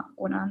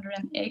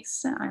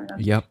 100X.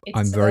 Yep,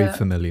 I'm very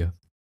familiar.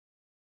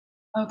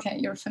 Okay,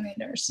 you're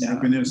familiar. Je So. la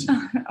connais aussi.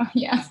 Oh,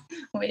 yeah,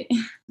 oui.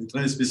 C'est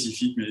très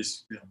spécifique, mais elle est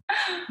super.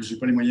 Je n'ai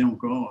pas les moyens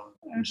encore.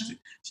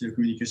 Si la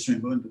communication est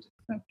bonne, peut-être.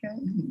 Okay.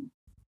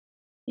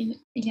 Il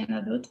y en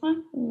a d'autres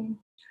ou...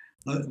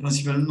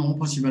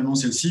 Principalement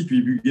celle-ci,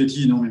 puis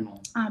Bugatti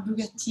énormément. Ah,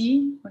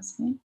 Bugatti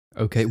aussi.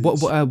 Okay, what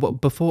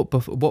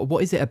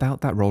is it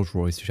about that Rolls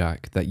Royce,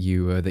 Jacques, that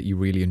you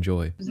really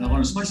enjoy? La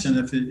Rolls-Royce, c'est un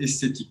effet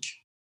esthétique.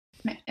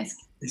 Mais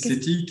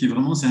Esthétique, et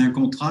vraiment, c'est un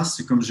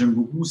contraste, comme j'aime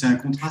beaucoup, c'est un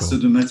contraste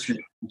de matière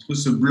entre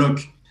ce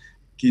bloc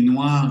qui est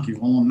noir, qui est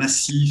vraiment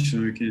massif,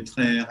 qui est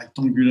très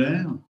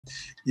rectangulaire.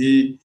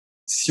 Et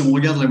si on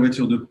regarde la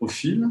voiture de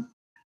profil,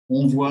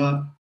 on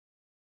voit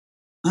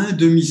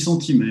 1/2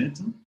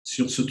 centimètre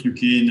sur ce truc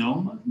qui est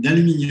énorme,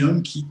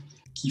 d'aluminium qui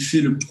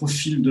fait le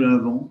profil de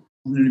l'avant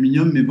en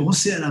aluminium, mais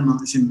brossé à la main.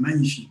 C'est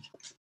magnifique.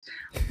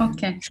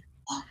 Okay.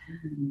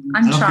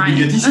 Alors que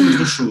Bugatti, c'est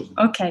autre chose.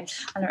 Okay.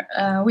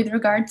 With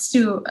regards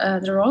to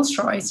the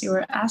Rolls-Royce you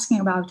were asking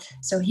about,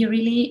 so he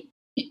really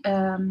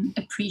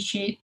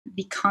appreciate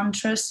the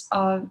contrast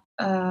of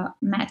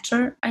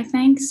matter, I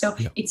think. So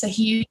it's a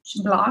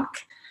huge block,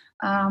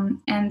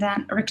 and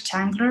then a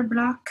rectangular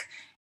block,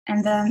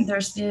 and then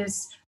there's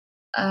this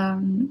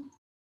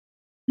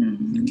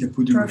le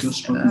capot du moteur, je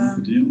sais pas comment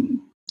vous dire.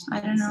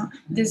 I don't know,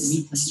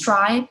 this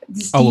stripe,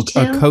 this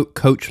detail. Oh, a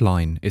coach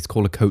line. It's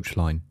called a coach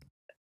line.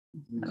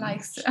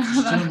 Like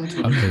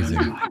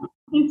Amazing.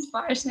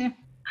 inspires me.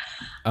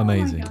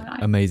 Amazing,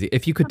 amazing.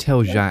 If you could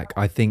tell Jacques,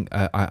 I think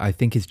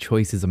his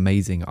choice is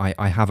amazing.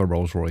 I have a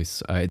Rolls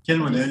Royce. Quel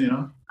modèle,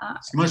 là?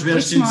 Parce que moi, je vais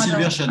acheter une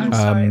Silver Shadow.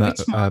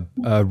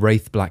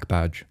 Wraith Black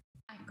Badge.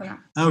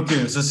 Ah, ok,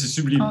 ça c'est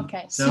sublime.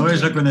 Okay, ouais,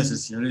 je la connais,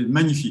 celle-ci. Elle est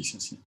magnifique,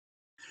 celle-ci.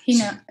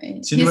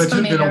 C'est une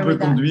voiture que l'on peut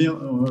conduire,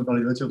 on va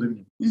parler de voiture de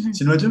nuit.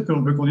 C'est une voiture que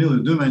l'on peut conduire de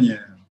deux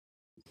manières.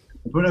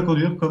 On peut la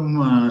conduire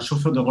comme un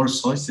chauffeur de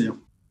Rolls-Royce, c'est-à-dire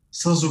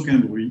sans aucun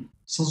bruit,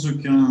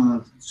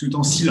 tout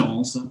en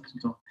silence.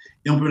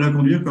 Et on peut la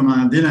conduire comme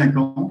un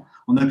délinquant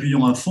en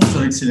appuyant à fond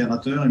sur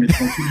l'accélérateur et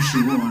mettant tous les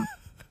chevaux.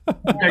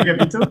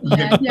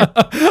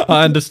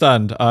 I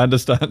understand.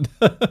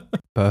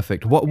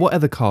 Perfect. What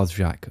other cars,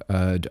 Jacques,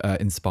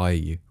 inspire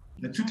you?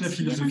 Toute la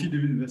philosophie de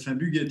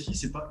Bugatti,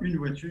 c'est pas une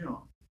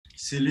voiture,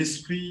 c'est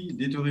l'esprit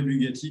d'Ettore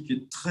Bugatti qui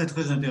est très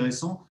très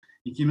intéressant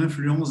et qui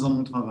m'influence dans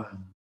mon travail.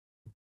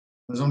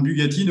 Par exemple,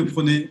 Bugatti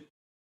prenait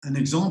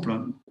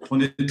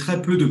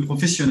très peu de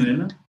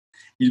professionnels,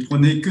 il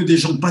prenait que des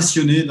gens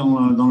passionnés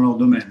dans leur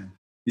domaine.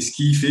 Et ce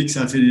qui fait que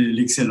ça a fait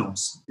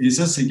l'excellence. Et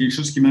ça, c'est quelque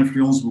chose qui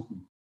m'influence beaucoup.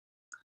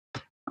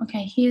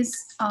 Okay, he's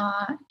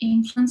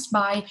influenced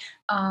by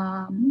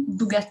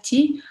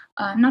Bugatti,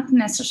 not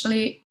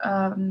necessarily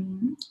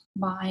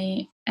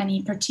by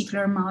any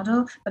particular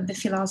model, but the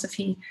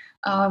philosophy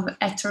of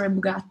Ettore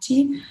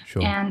Bugatti.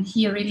 Sure. And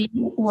he really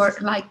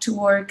liked to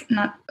work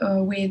not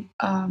with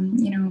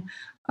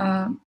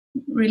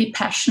really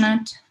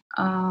passionate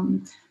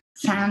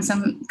fans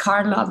and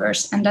car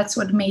lovers, and that's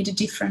what made a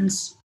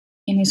difference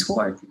in his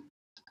work.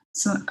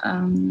 So,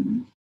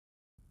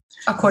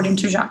 according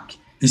to Jacques.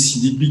 Et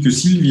dites-lui que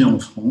s'il vient en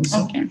France,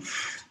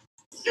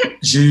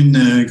 j'ai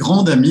une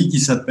grande amie qui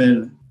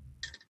s'appelle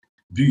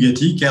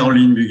Bugatti,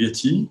 Caroline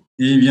Bugatti,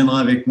 et il viendra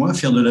avec moi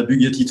faire de la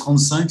Bugatti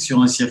 35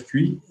 sur un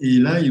circuit, et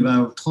là, il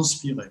va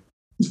transpirer.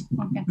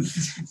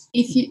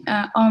 Okay.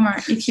 Omar,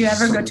 if you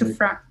ever go to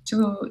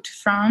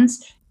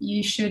France,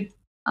 you should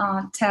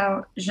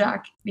tell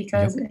Jacques,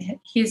 because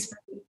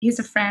he's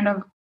a friend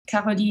of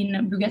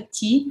Caroline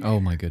Bugatti. Oh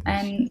my goodness.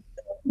 And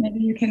maybe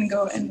you can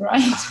go and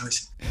write.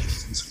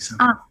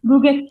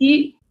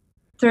 Bugatti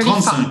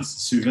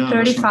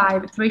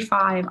 35,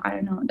 35, I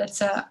don't know.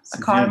 That's a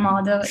car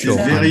model. Sure,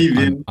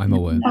 I'm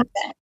aware.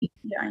 Okay.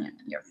 Yeah,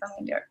 you're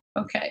familiar.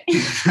 Okay.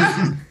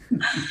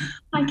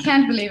 I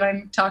can't believe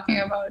I'm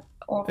talking about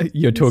all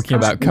You're talking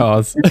about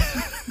cars.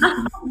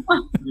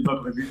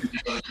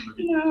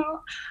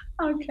 No.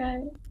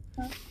 Okay.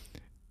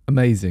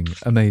 Amazing.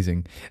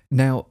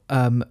 Now,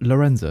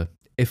 Lorenza,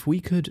 if we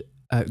could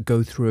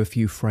go through a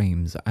few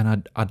frames,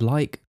 and I'd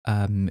like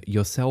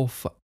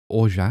yourself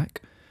or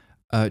Jacques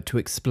to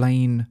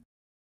explain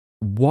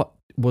what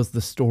was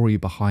the story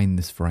behind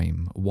this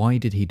frame? Why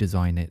did he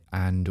design it?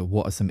 And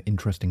what are some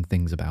interesting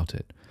things about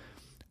it?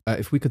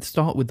 If we could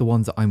start with the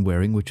ones that I'm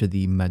wearing, which are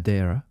the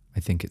Madeira, I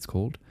think it's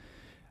called.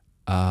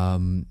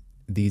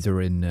 These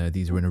are in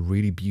a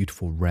really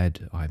beautiful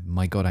red.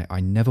 My God, I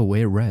never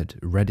wear red.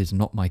 Red is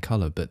not my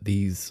color, but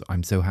these,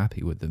 I'm so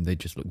happy with them. They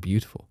just look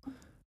beautiful.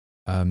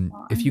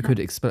 If you could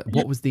explain,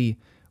 what was the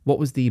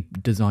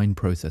design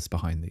process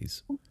behind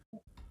these?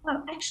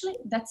 Well, actually,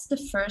 that's the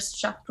first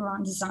Jacques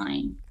Durand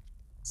design.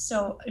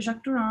 So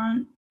Jacques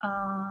Durand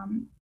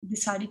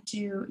decided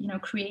to,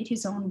 create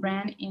his own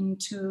brand in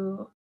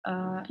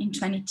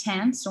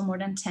 2010, so more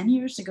than 10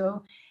 years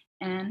ago,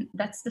 and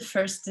that's the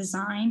first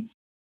design.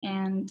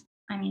 And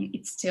I mean,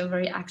 it's still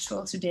very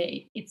actual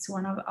today. It's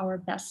one of our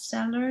best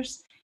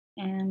sellers,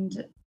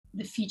 and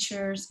the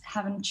features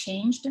haven't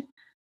changed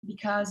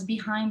because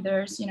behind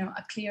there's,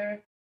 a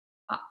clear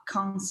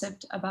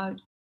concept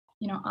about,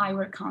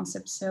 eyewear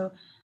concept. So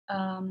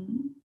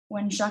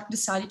when Jacques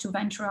decided to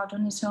venture out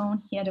on his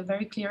own, he had a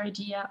very clear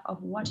idea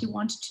of what he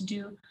wanted to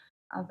do,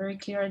 a very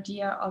clear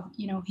idea of,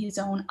 his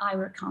own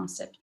eyewear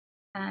concept.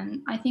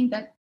 And I think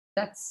that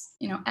that's,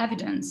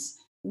 evidence.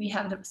 We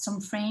have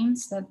some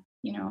frames that,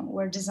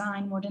 were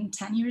designed more than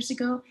 10 years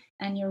ago,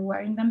 and you're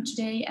wearing them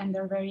today, and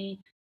they're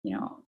very,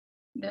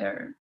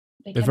 they're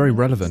very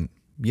relevant.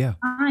 Yeah.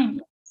 Time.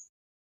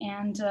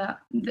 And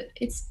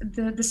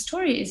the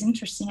story is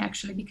interesting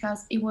actually,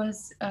 because it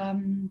was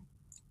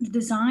the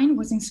design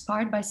was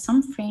inspired by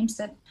some frames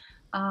that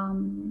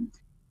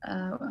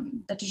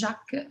that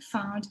Jacques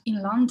found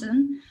in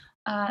London.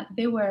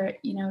 They were,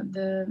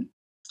 the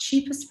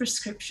cheapest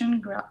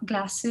prescription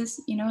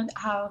glasses. You know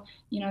how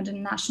the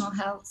National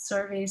Health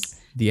Service,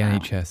 the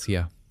NHS,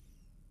 yeah.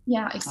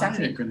 Yeah,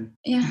 exactly.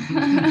 Yeah.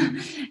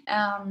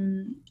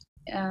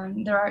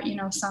 There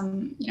are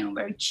some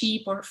very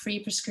cheap or free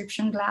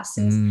prescription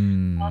glasses.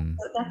 So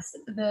that's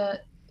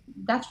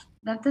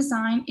that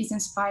design is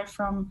inspired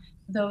from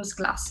those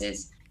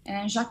glasses.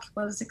 And Jacques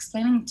was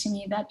explaining to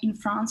me that in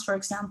France, for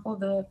example,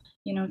 the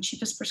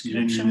cheapest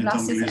prescription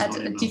glasses had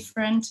a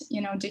different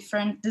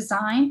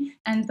design,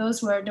 and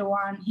those were the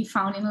one he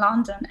found in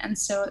London, and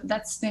so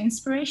that's the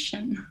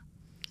inspiration.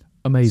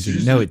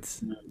 Amazing. No,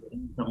 it's.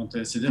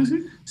 Parenthèse, c'est-à-dire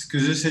ce que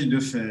j'essaye de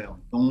faire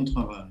dans mon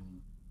travail,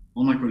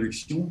 dans ma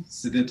collection,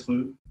 c'est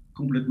d'être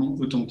complètement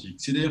authentique.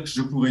 C'est-à-dire que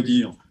je pourrais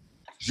dire,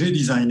 j'ai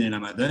designé la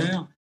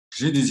Madère,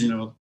 j'ai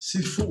designé.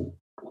 C'est faux.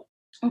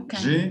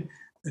 Okay.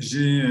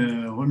 J'ai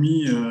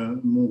remis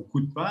mon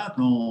coup de patte,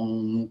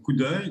 mon coup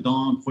d'œil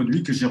dans un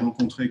produit que j'ai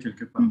rencontré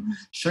quelque part.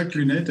 Chaque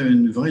lunette a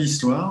une vraie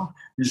histoire,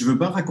 et je ne veux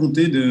pas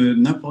raconter de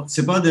n'importe.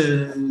 C'est pas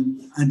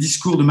un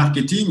discours de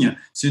marketing,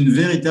 c'est une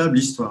véritable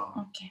histoire.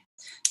 Okay.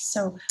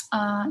 So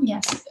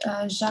yes,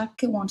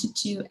 Jacques wanted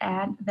to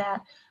add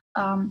that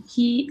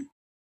he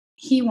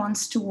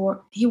wants to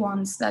work. He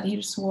wants that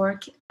his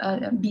work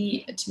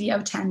be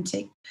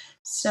authentic.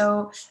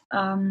 So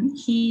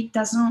he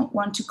doesn't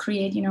want to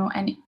create,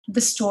 and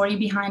the story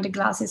behind the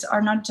glasses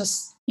are not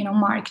just,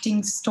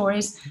 marketing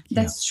stories.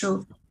 That's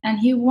true. And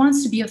he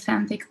wants to be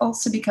authentic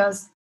also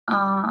because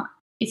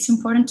it's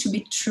important to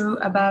be true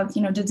about,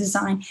 the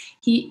design.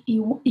 He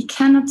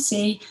cannot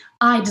say,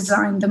 I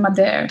designed the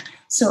Madeira.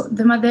 So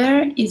the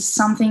Madeira is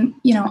something,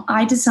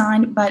 I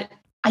designed, but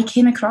I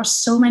came across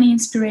so many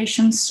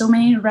inspirations, so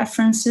many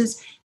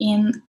references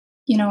in,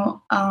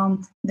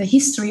 the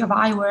history of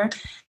eyewear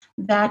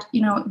that,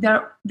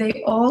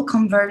 they all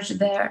converge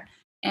there.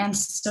 And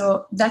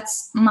so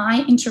that's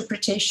my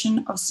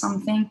interpretation of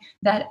something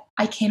that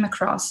I came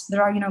across.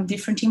 There are,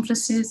 different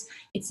influences.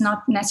 It's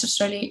not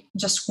necessarily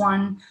just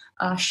one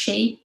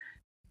shape.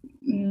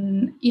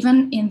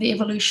 Even in the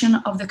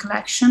evolution of the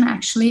collection,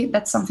 actually,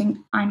 that's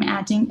something I'm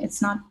adding.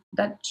 It's not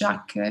that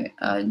Jacques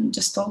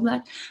just told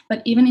that,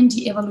 but even in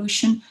the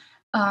evolution,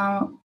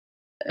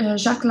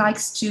 Jacques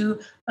likes to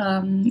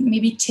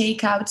maybe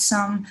take out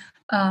some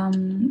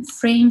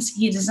frames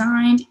he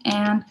designed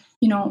and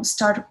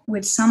start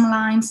with some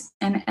lines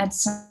and add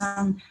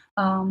some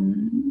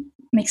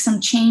make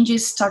some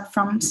changes, start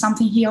from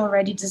something he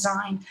already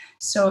designed.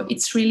 So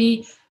it's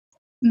really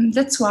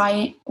that's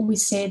why we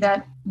say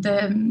that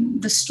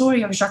the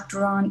story of Jacques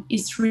Durand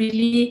is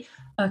really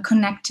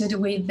connected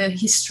with the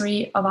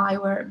history of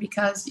eyewear,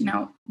 because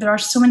there are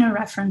so many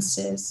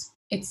references.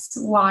 It's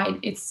wide.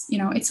 It's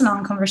it's a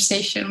long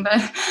conversation,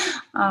 but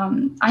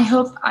I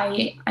hope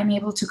I'm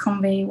able to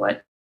convey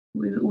what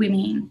we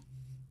mean.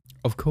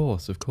 Of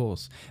course.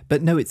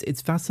 But no,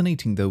 it's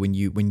fascinating though when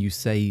you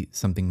say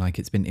something like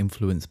it's been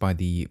influenced by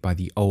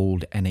the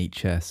old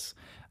NHS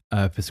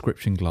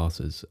prescription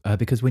glasses,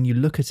 because when you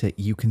look at it,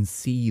 you can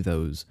see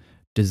those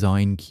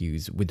design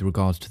cues with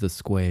regards to the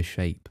square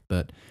shape,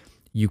 but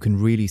you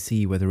can really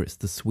see whether it's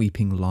the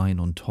sweeping line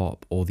on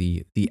top or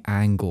the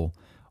angle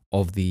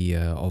of the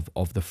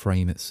of the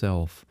frame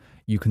itself.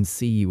 You can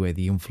see where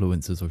the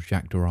influences of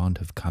Jacques Durand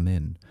have come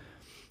in.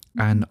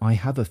 And I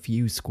have a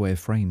few square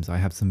frames. I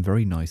have some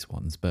very nice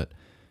ones, but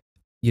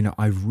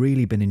I've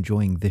really been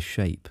enjoying this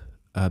shape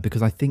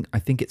because I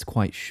think it's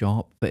quite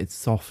sharp, but it's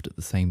soft at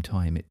the same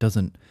time.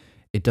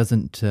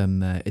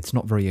 It's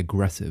not very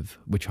aggressive,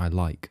 which I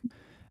like.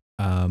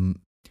 Um,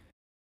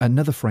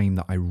 Another frame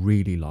that I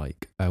really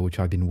like, which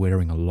I've been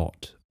wearing a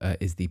lot,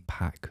 is the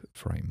pack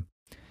frame,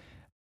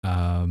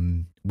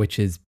 which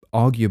is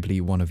arguably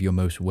one of your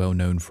most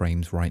well-known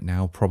frames right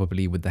now,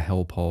 probably with the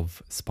help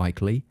of Spike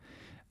Lee.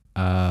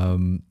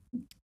 Um,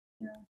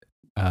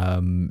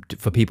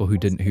 for people who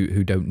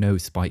don't know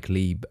Spike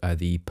Lee,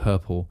 the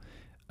purple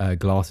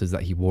glasses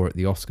that he wore at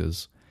the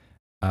Oscars,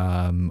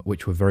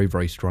 which were very,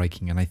 very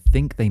striking, and I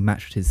think they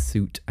matched his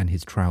suit and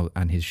his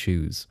and his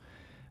shoes.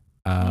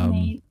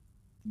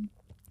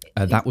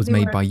 That was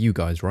made by you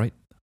guys, right?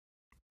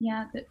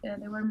 Yeah,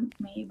 they were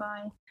made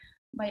by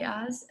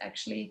us.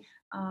 Actually,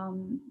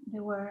 they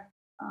were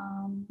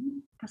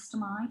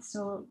customized.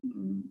 So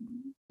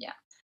yeah,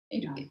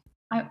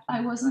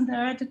 I wasn't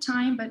there at the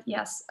time, but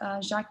yes,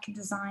 Jacques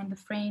designed the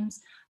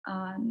frames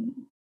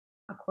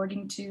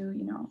according to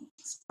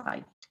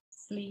Spike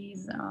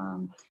Lee's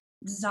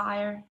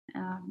desire,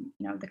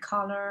 the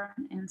color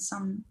and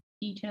some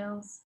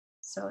details.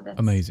 So that's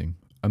amazing.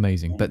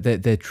 Amazing, but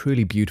they're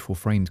truly beautiful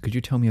frames. Could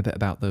you tell me a bit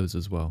about those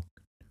as well?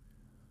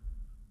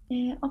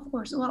 Of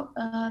course. Well,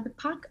 the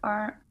pack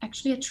are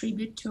actually a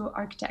tribute to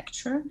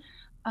architecture.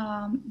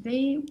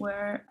 They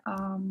were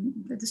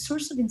the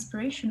source of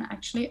inspiration.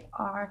 Actually,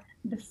 are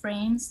the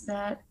frames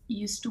that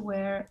used to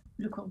wear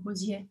Le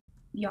Corbusier,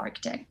 the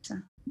architect.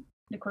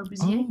 Le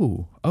Corbusier.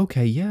 Oh,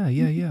 okay,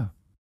 yeah.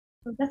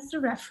 So that's the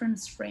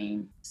reference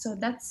frame. So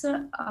that's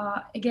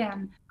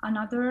again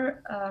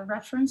another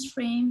reference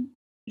frame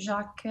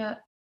Jacques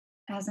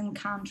has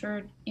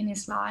encountered in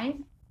his life,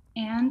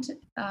 and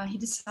he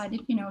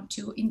decided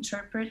to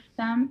interpret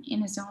them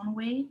in his own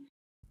way.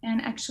 And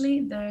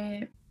actually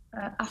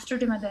after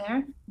the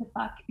Madère, the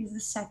pack is the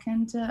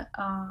second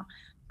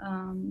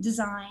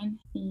design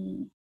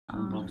he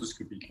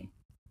Bantoscopique.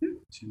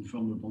 C'est une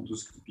forme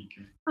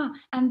bantoscopique.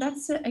 And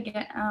that's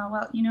again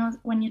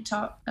when you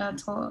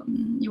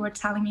you were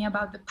telling me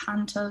about the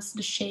pantos,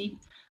 the shape,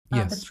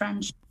 yes. The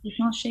French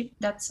traditional shape,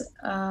 that's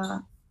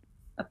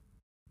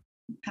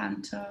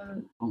pantos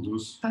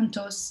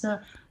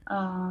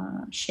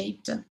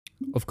shaped.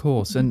 Of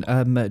course, and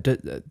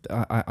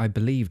I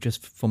believe,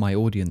 just for my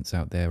audience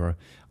out there,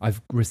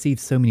 I've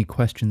received so many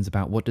questions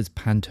about what does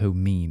panto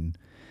mean,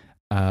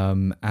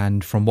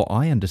 and from what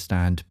I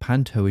understand,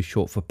 panto is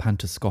short for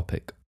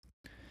pantoscopic,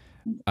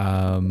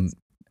 and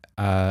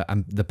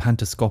the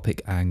pantoscopic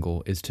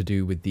angle is to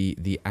do with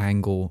the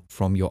angle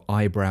from your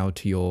eyebrow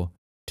to your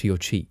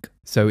cheek.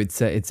 So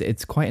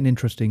it's quite an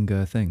interesting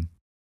thing.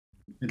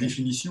 La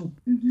définition,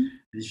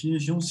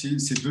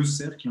 c'est deux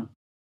cercles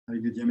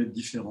avec des diamètres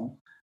différents.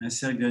 Un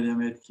cercle d'un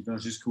diamètre qui va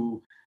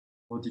jusqu'au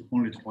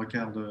pratiquement les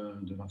 3/4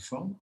 de la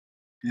forme,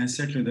 et un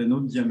cercle d'un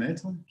autre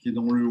diamètre qui est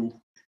dans le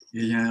haut. Et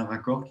il y a un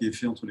raccord qui est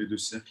fait entre les deux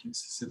cercles.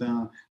 C'est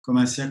comme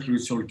un cercle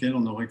sur lequel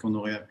on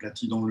aurait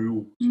aplati dans le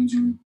haut.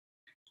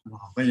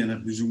 Alors après, il y en a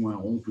plus ou moins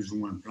rond, plus ou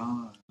moins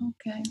plat.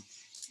 Okay.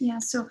 Yeah,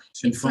 so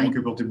c'est une forme que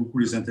portaient beaucoup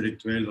les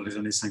intellectuels dans les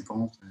années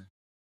 50.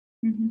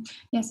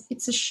 Yes,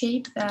 it's a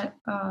shape that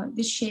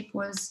this shape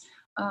was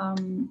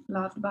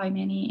loved by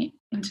many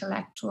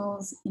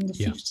intellectuals in the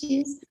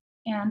 50s.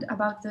 And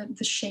about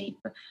the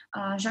shape,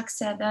 Jacques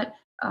said that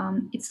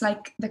it's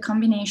like the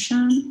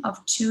combination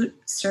of two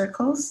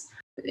circles.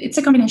 It's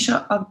a combination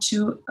of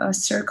two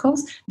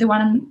circles. The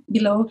one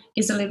below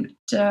is a little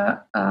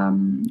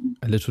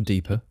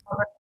deeper.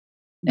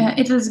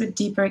 It is a bit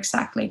deeper,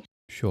 exactly.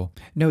 Sure.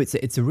 No,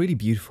 it's a really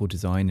beautiful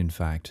design, in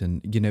fact,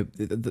 and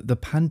the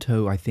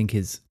panto, I think,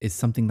 is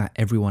something that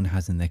everyone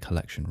has in their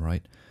collection,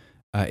 right?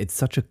 It's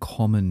such a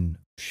common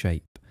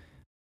shape,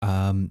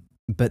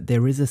 but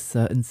there is a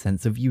certain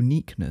sense of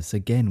uniqueness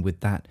again with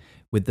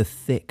the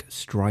thick,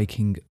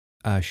 striking,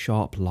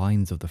 sharp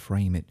lines of the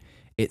frame.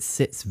 It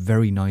sits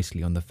very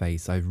nicely on the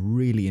face. I've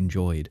really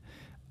enjoyed,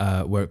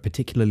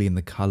 particularly in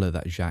the color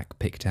that Jacques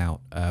picked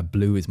out.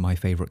 Blue is my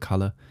favorite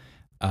color,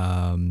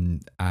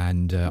 and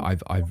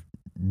I've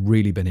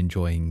really been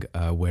enjoying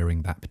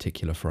wearing that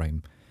particular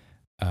frame.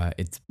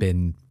 It's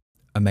been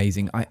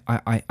amazing.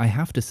 I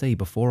have to say,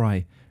 before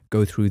I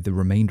go through the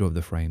remainder of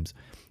the frames,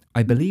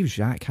 I believe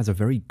Jacques has a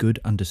very good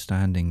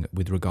understanding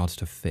with regards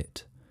to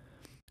fit,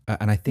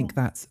 and I think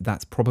that's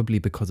probably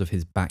because of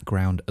his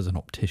background as an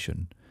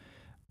optician.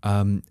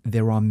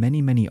 There are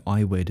many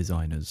eyewear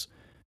designers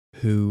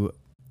who,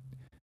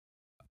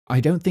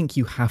 I don't think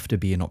you have to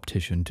be an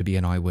optician to be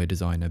an eyewear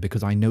designer,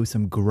 because I know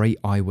some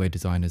great eyewear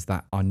designers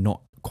that are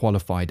not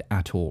qualified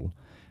at all.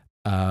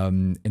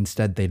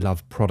 Instead, they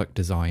love product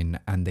design,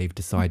 and they've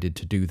decided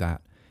to do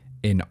that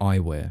in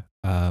eyewear.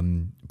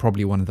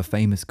 Probably one of the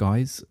famous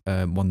guys,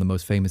 one of the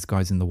most famous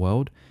guys in the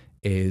world,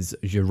 is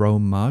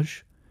Jérôme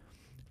Mage,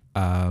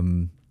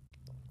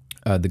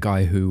 the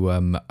guy who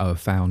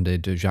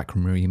founded Jacques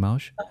Marie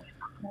Mage.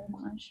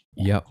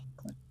 Yep.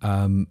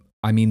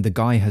 I mean, the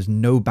guy has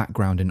no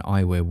background in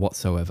eyewear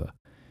whatsoever.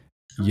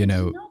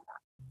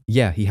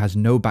 Yeah, he has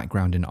no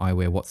background in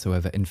eyewear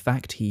whatsoever. In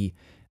fact, he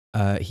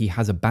He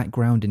has a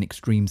background in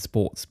extreme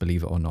sports,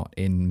 believe it or not,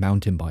 in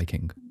mountain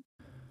biking.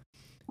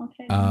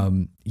 Okay.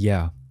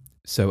 Yeah.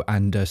 So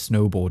and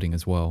snowboarding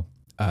as well.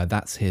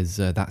 That's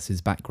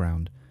his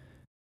background.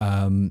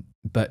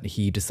 But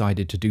he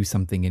decided to do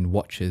something in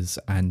watches,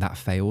 and that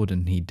failed,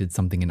 and he did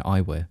something in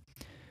eyewear.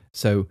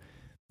 So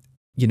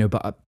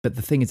but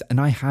the thing is, and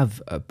I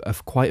have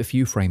quite a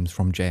few frames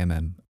from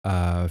JMM,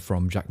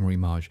 from Jacques Marie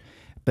Marge.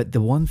 But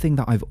the one thing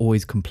that I've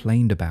always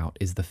complained about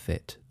is the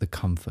fit, the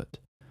comfort.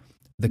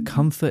 The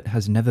comfort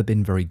has never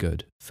been very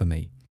good for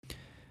me.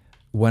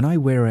 When I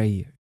wear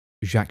a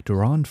Jacques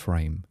Durand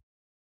frame,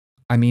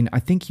 I mean, I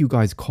think you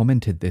guys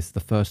commented this the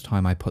first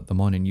time I put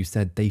them on, and you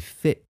said they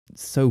fit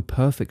so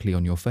perfectly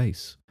on your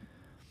face.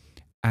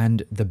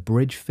 And the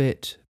bridge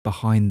fit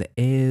behind the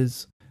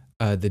ears,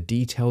 the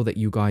detail that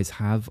you guys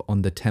have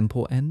on the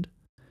temple end,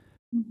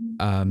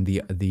 where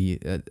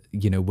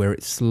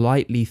it's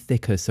slightly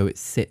thicker, so it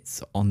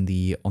sits on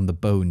the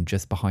bone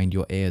just behind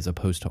your ear as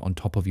opposed to on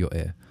top of your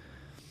ear,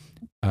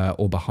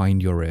 or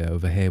behind your ear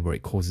over here where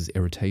it causes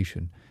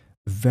irritation.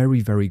 Very,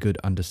 very good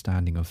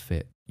understanding of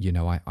fit,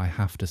 I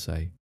have to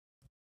say.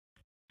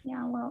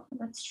 Yeah, well,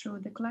 that's true.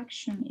 The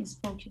collection is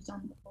focused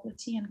on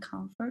quality and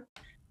comfort.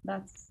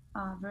 That's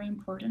very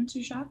important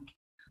to Jacques.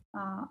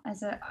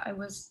 As I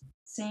was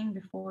saying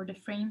before, the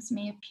frames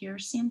may appear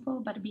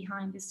simple, but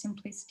behind this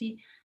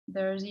simplicity,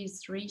 there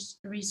is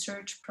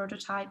research,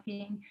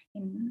 prototyping,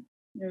 and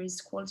there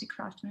is quality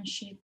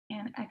craftsmanship.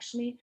 And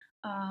actually,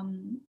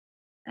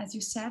 as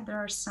you said, there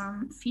are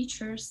some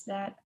features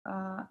that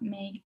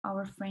make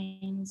our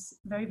frames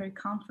very, very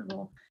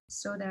comfortable.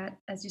 So that,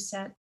 as you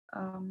said,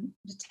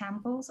 the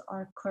temples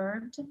are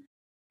curved.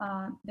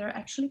 They're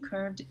actually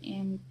curved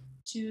in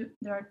two.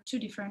 There are two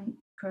different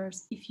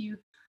curves. If you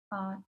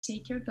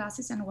take your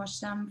glasses and watch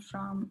them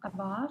from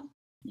above,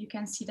 you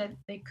can see that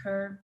they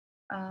curve,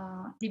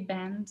 they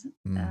bend,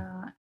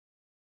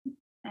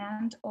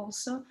 and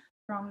also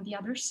from the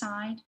other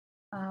side,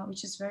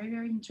 which is very,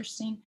 very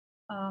interesting.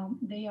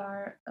 They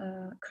are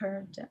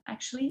curved.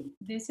 Actually,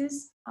 this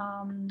is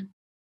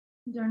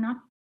they're not.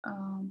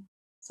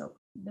 So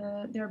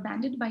they're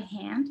banded by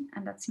hand,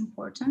 and that's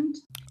important.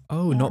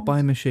 Oh, not by a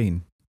And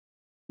machine.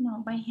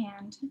 no, by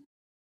hand.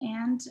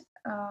 And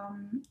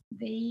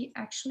they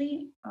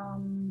actually,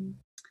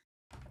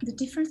 the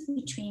difference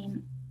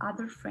between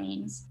other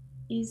frames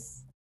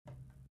is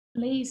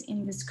lays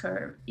in this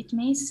curve. It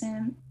may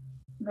seem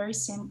very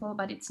simple,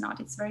 but it's not.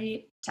 It's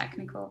very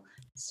technical.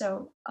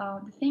 So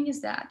the thing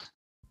is that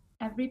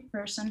every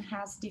person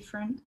has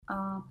different,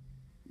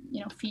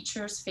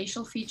 features,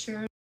 facial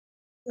features,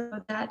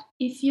 so that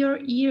if your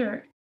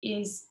ear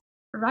is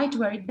right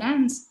where it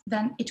bends,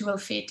 then it will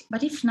fit.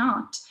 But if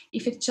not,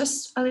 if it's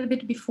just a little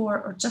bit before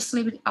or just a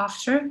little bit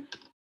after,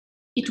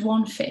 it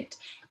won't fit.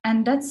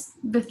 And that's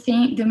the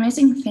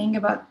amazing thing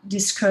about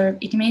this curve.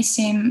 It may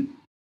seem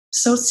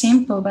so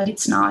simple, but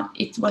it's not.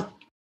 It's what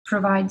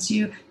provides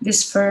you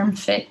this firm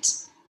fit.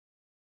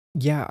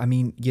 Yeah, I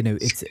mean,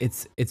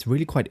 it's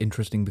really quite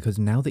interesting because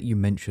now that you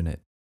mention it,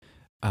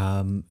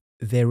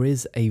 there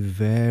is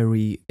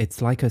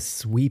it's like a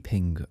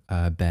sweeping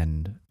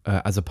bend,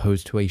 as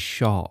opposed to a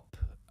sharp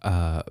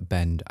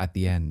bend at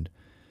the end.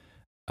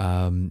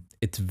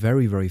 It's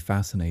very, very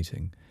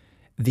fascinating.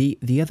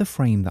 The other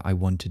frame that I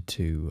wanted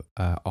to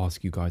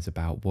ask you guys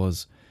about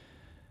was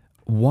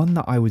one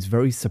that I was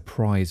very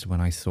surprised when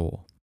I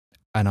saw,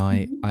 and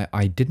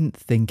I didn't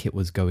think it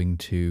was going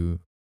to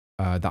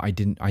that I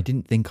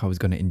didn't think I was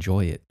going to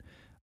enjoy it,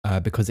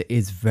 because it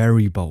is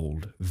very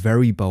bold,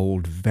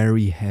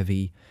 very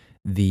heavy.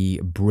 The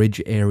bridge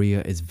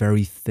area is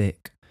very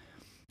thick,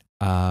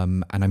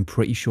 and I'm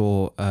pretty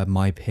sure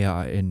my pair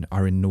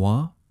are in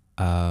noir,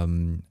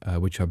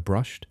 which are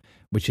brushed,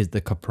 which is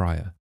the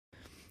Capraia.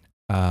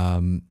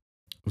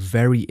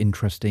 Very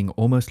interesting,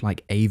 almost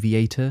like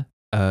aviator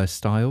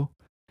style.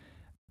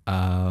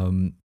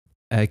 Can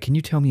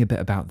you tell me a bit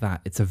about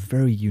that? It's a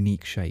very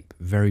unique shape,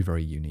 very,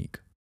 very unique.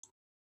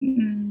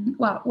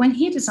 Well, when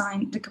he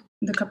designed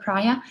the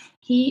Capraia,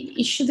 he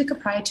issued the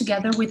Capraia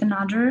together with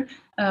another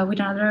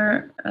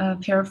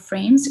pair of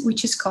frames,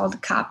 which is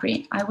called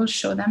Capri. I will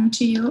show them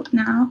to you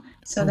now,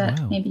 so that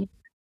wow. maybe.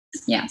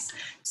 Yes.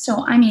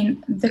 So, I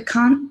mean,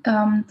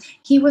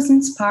 he was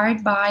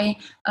inspired by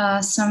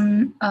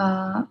some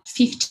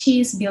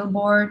 50s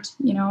billboard,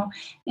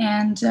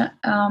 and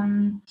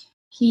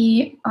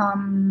he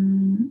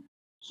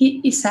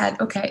said,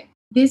 okay,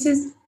 this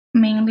is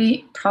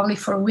mainly probably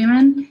for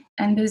women,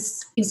 and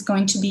this is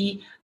going to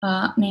be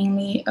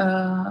mainly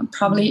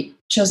probably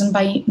chosen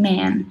by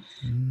men.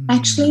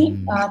 Actually,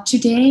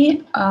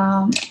 today,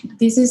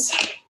 this is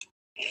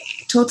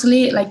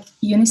totally like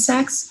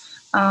unisex.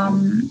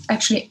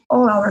 Actually,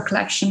 all our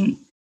collection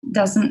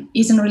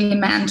isn't really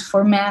meant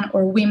for men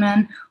or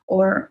women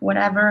or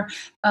whatever.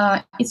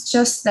 It's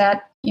just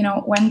that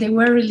when they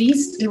were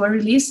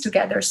released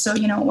together. So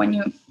when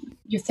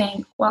you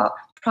think, well,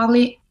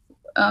 probably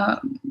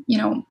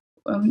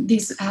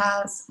this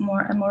has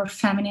more and more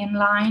feminine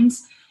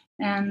lines,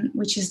 and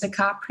which is the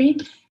Capri.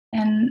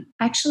 And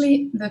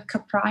actually, the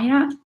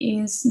Capraia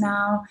is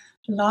now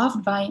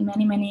loved by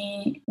many,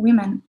 many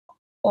women.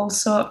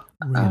 Also,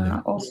 Really?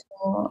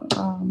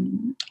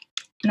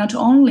 not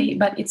only,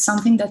 but it's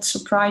something that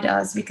surprised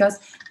us because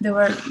they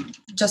were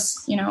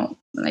just,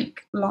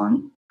 like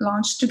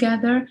launched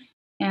together,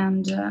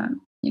 and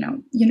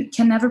you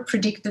can never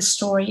predict the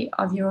story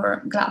of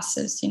your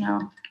glasses.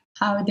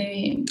 How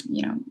they,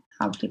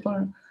 how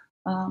people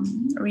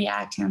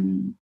react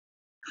and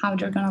how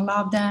they're gonna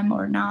love them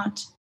or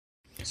not.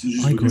 C'est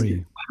juste I pour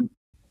dire agree.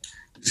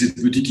 que cette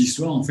petite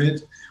histoire, en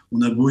fait,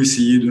 on a beau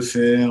essayer de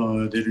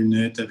faire des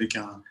lunettes avec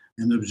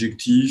un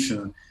objectif,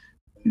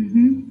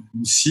 une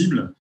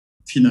cible,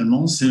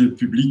 finalement, c'est le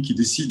public qui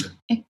décide.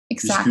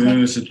 Exactly.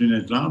 Puisque cette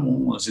lunette-là,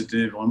 bon,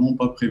 c'était vraiment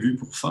pas prévu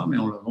pour femmes et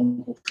on la vend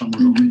pour femmes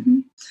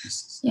aujourd'hui.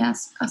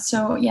 Yes.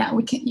 So yeah,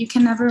 you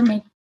can never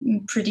make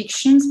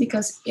predictions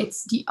because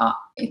it's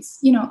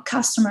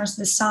customers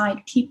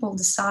decide, people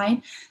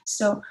decide.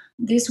 So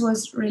this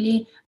was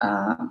really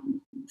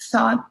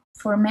thought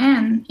for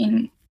men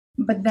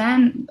but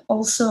then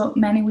also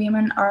many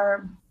women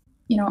are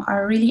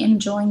really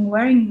enjoying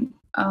wearing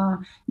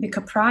the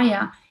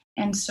Capraia,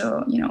 and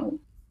so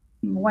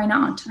why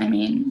not? I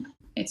mean,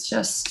 it's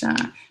just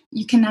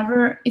you can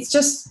never. It's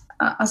just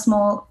a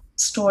small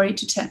story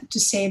to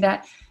say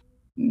that.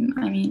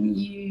 I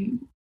mean,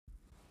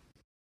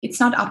 it's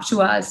not up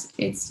to us.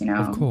 It's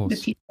Of course.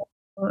 the people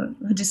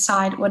who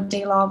decide what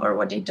they love or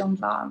what they don't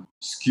love.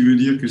 Ce qui veut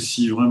dire que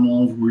si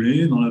vraiment on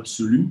voulait, dans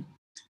l'absolu,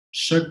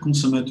 chaque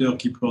consommateur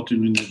qui porte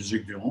une lunette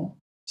Jacques Durand,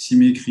 s'il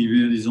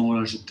m'écrivait en disant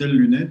voilà, j'ai telle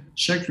lunette,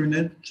 chaque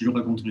lunette, je lui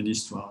raconterais une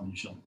histoire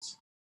différente.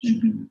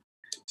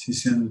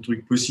 C'est un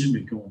truc possible,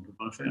 mais qu'on ne peut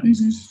pas le faire parce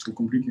que c'est trop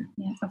compliqué.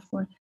 Yeah, of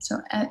course. So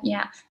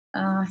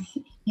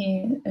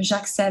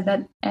Jacques said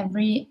that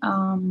every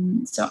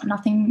so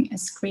nothing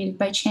is created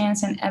by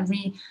chance, and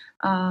every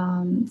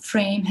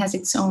frame has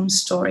its own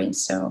story.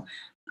 So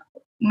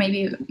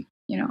maybe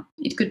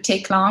it could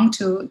take long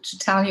to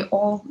tell you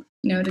all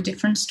the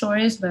different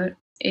stories, but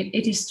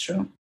it is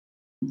true.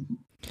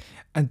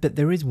 But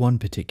there is one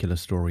particular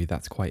story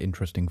that's quite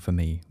interesting for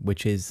me,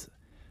 which is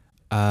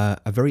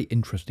a very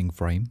interesting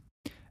frame,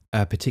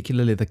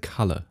 particularly the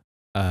color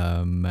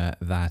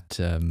that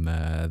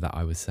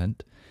I was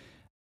sent,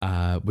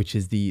 which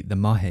is the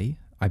Mahe.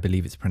 I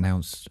believe it's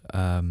pronounced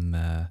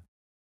Mahe.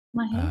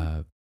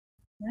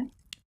 Yeah.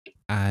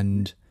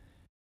 And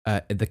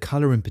the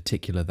color in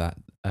particular that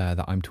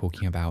I'm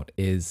talking about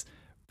is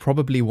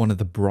probably one of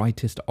the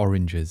brightest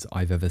oranges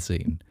I've ever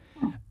seen.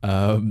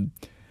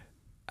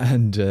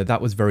 And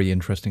that was very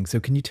interesting. So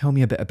can you tell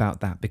me a bit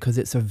about that? Because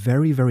it's a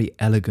very, very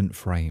elegant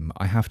frame.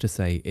 I have to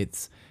say,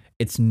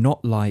 it's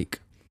not like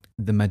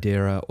the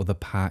Madeira or the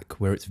Pack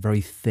where it's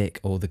very thick,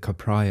 or the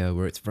Capraia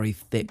where it's very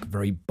thick,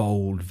 very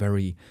bold,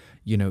 very,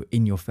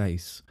 in your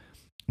face.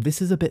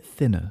 This is a bit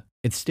thinner.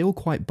 It's still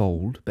quite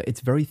bold, but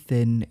it's very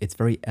thin. It's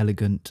very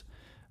elegant.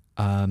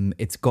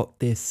 It's got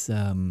this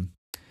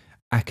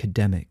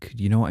academic,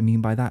 you know what I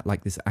mean by that?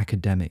 Like this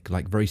academic,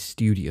 like very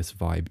studious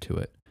vibe to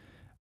it.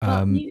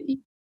 Well, you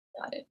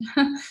got it.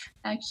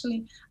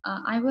 Actually,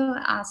 I will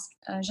ask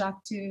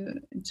Jacques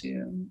to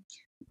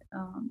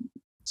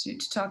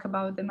talk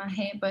about the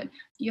Mahe, but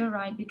you're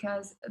right,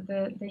 because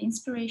the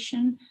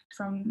inspiration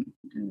from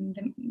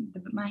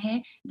the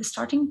Mahe, the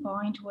starting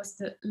point was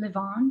the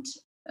Levant,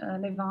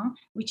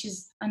 which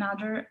is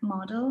another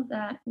model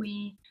that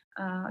we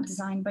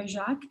designed by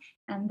Jacques,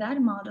 and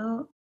that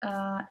model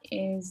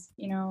is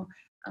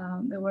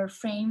there were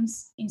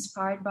frames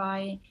inspired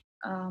by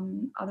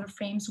other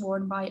frames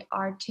worn by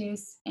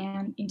artists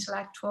and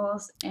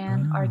intellectuals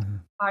and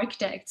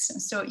architects.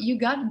 So you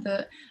got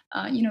the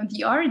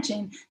the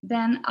origin.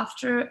 Then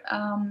after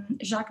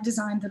Jacques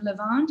designed the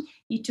Levant,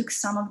 he took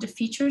some of the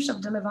features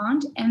of the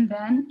Levant and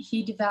then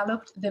he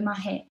developed the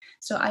Mahe.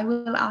 So I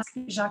will ask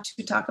Jacques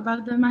to talk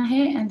about the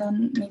Mahe and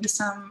then maybe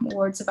some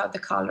words about the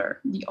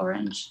color, the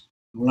orange.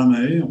 Pour la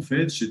Mahe, en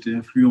fait, j'étais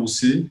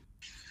influencé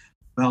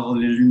par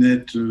les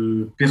lunettes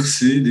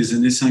percées des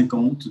années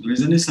 50. Dans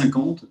les années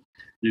 50,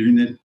 les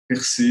lunettes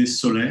percées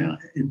solaires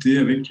étaient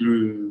avec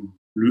le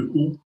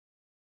haut.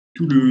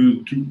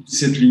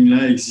 Cette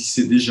ligne-là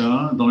existait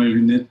déjà dans les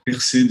lunettes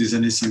percées des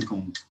années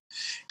 50.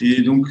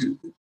 Et donc,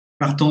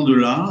 partant de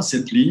là,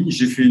 cette ligne,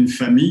 j'ai fait une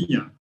famille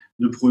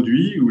de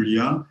produits où il y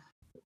a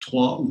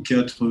 3 ou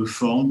 4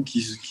 formes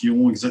qui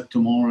ont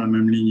exactement la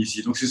même ligne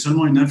ici. Donc, c'est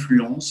seulement une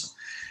influence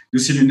de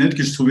ces lunettes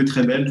que je trouvais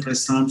très belles, très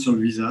simples sur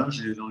le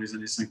visage et dans les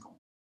années 50,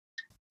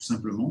 tout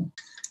simplement.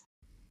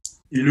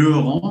 Et le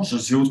orange,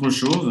 c'est autre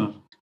chose.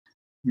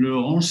 Le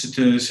orange,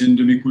 c'est une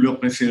de mes couleurs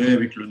préférées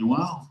avec le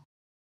noir.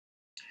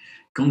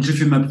 Quand j'ai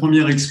fait ma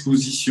première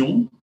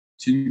exposition,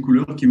 c'est une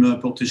couleur qui m'a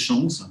apporté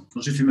chance.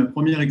 Quand j'ai fait ma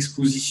première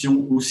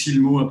exposition au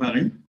Silmo à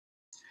Paris,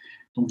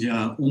 donc il y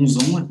a 11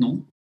 ans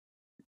maintenant,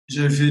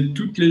 j'avais fait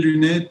toutes les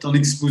lunettes en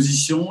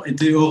exposition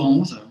étaient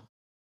orange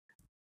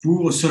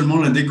pour seulement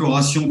la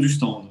décoration du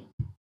stand.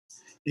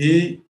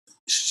 Et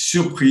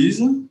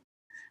surprise,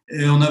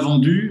 et on a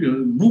vendu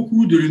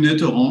beaucoup de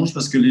lunettes orange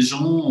parce que les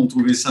gens ont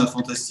trouvé ça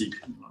fantastique.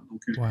 Donc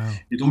Wow.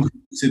 Et donc,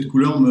 cette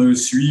couleur me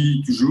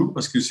suit toujours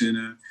parce que c'est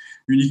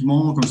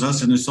uniquement comme ça,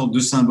 c'est une sorte de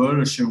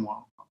symbole chez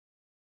moi.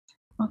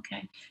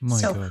 Okay. My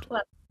So, God.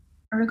 well,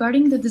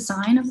 regarding the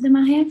design of the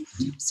mahe,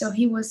 so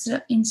he was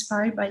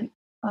inspired by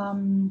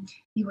the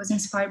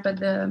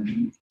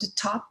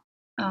top.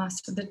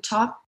 So the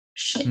top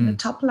shape, the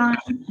top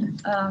line,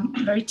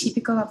 very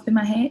typical of the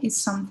mahe, is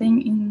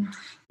something in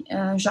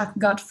Jacques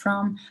got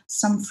from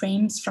some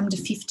frames from the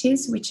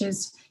 50s, which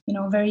is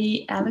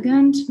very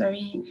elegant,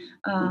 very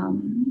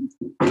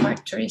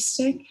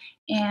characteristic.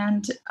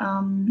 And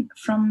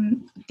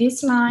from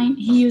this line,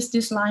 he used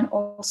this line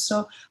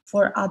also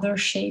for other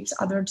shapes,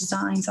 other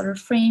designs, other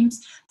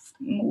frames.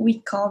 We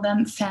call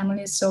them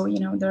families. So,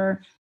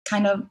 they're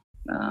kind of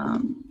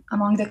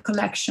among the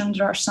collection,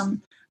 there are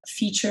some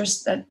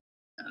features that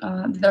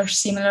are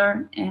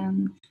similar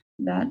and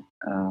that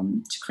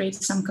to create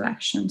some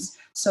collections.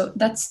 So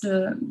that's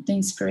the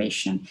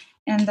inspiration.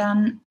 And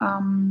then,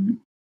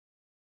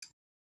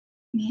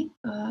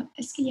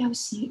 est-ce qu'il y a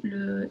aussi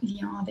le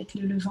lien avec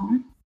le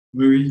levant?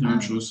 Oui, la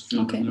même chose.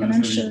 Ok, la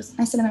même chose.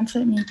 C'est la même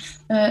famille.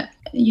 I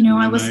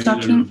was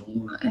talking...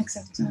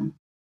 Exactement.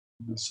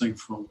 5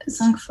 formes.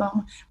 5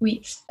 formes,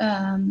 oui.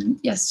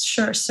 Yes,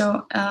 sure.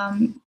 So,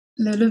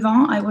 Le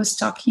Levant I was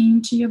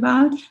talking to you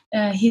about,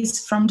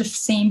 he's from the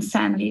same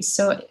family,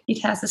 so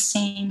it has the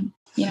same,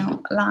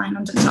 line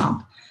on the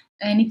top,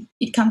 and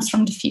it comes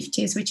from the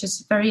 50s, which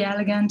is very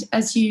elegant,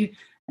 as you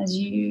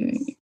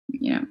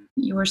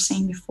were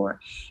saying before.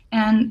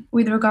 And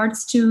with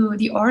regards to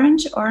the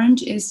orange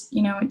is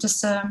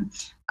just a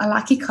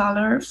lucky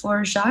color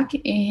for Jacques.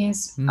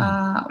 Is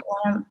one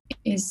of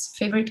his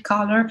favorite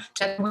color,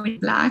 with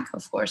black.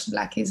 Of course,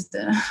 black is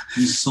the...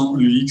 Sans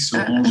UX,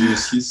 orange et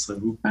acier, ce serait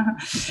beau.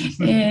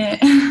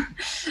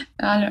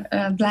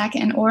 Black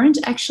and orange.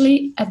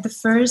 Actually, at the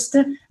first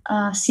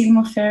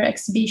Cinema Fair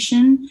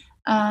exhibition,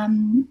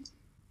 when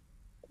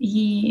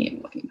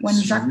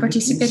Jacques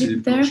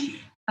participated there,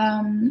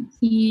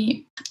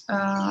 he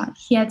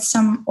had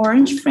some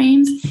orange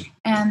frames,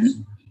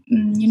 and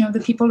the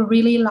people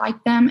really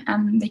liked them,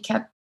 and they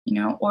kept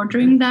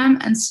ordering them,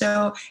 and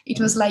so it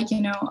was like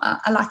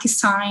a lucky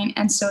sign,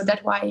 and so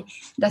that's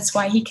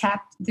why he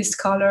kept this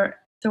color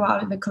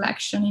throughout the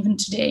collection even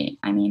today.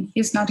 I mean,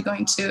 he's not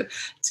going to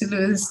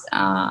lose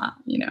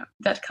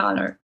that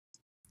color.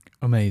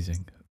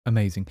 Amazing.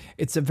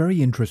 It's a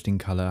very interesting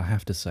color, I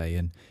have to say.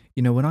 And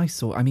when I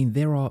saw,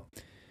 there are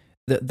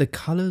the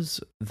colors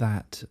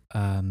that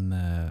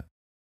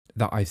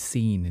that I've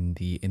seen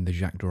in the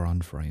Jacques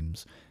Durand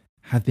frames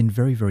have been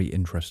very, very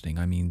interesting.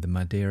 I mean, the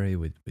Madeira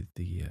with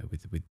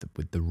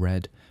the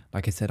red.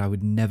 Like I said, I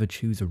would never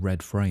choose a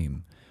red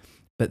frame,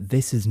 but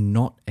this is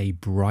not a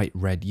bright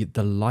red.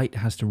 The light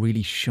has to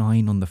really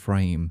shine on the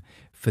frame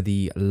for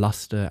the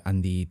luster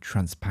and the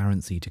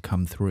transparency to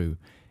come through.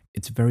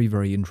 It's very,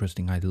 very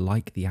interesting. I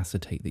like the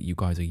acetate that you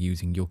guys are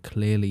using. You're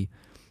clearly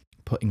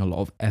putting a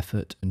lot of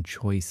effort and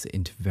choice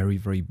into very,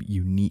 very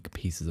unique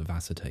pieces of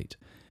acetate,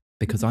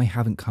 because I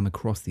haven't come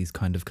across these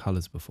kind of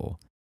colors before.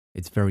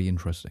 It's very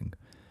interesting.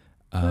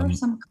 There are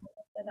some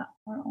colors that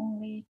are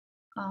only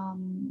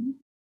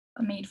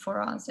made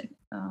for us,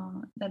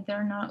 that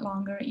they're not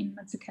longer in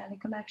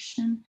Mazzucchelli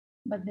collection,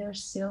 but they're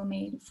still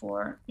made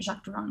for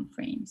Jacques Durand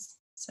frames.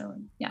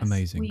 So yes,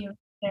 Amazing. we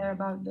care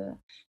about the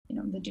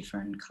the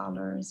different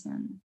colors,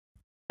 and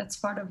that's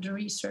part of the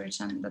research,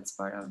 and that's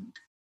part of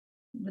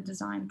the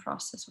design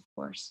process, of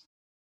course.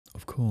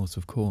 Of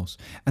course.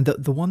 And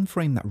the one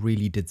frame that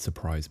really did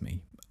surprise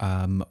me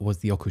was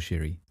the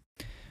Okushiri.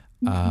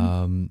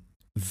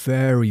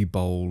 Very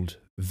bold,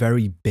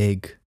 very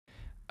big.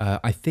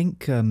 I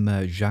think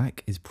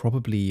Jacques is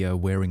probably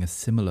wearing a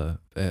similar,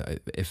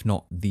 if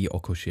not the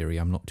Okushiri.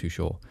 I'm not too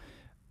sure,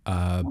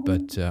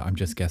 but I'm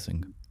just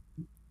guessing.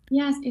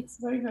 Yes, it's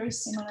very, very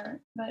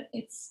similar, but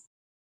it's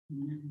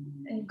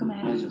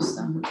Gomera,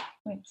 giusto?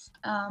 Wait.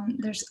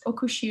 There's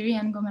Okushiri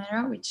and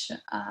Gomera, which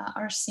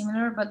are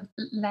similar, but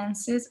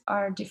lenses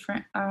are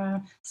different,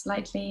 are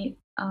slightly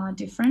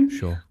different.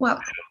 Sure. Well,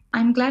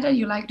 I'm glad that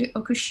you like the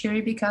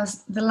Okushiri,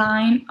 because the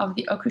line of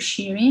the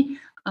Okushiri,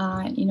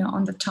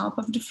 on the top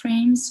of the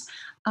frames,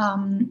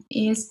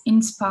 is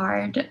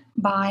inspired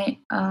by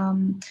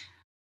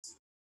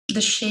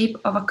the shape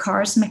of a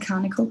car's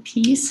mechanical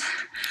piece.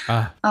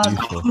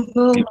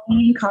 People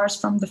owning cars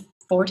from the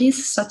 40s,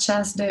 such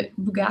as the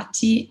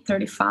Bugatti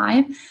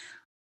 35.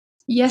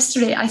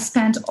 Yesterday, I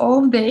spent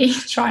all day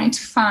trying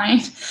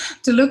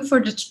to look for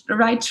the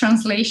right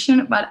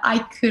translation, but I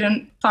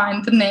couldn't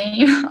find the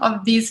name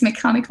of this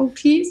mechanical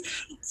piece.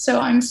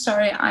 So I'm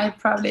sorry.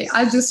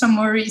 I'll do some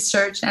more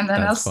research, and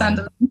then I'll send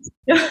a link.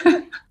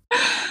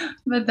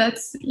 But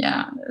that's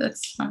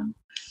fun.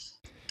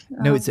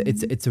 No,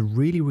 it's a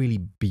really, really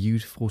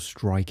beautiful,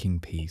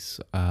 striking piece.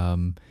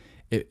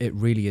 It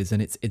really is,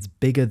 and it's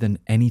bigger than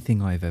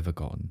anything I've ever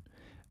gotten.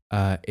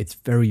 It's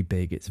very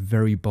big. It's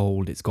very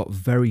bold. It's got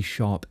very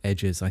sharp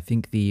edges. I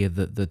think the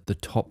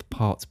top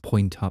parts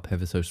point up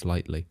ever so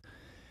slightly.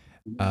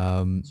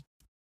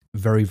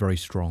 Very, very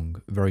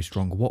strong. Very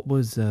strong. What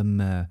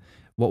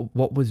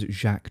What was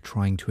Jacques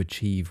trying to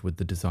achieve with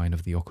the design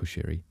of the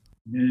okushiri?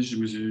 Mais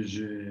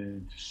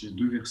j'ai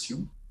deux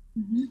versions.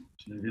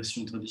 J'ai la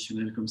version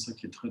traditionnelle comme ça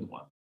qui est très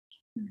droite,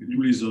 que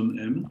tous les hommes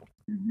aiment,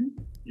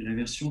 et la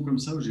version comme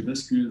ça où j'ai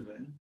basculé le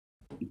vert.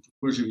 Et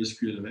pourquoi j'ai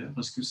basculé le vert?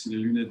 Parce que c'est les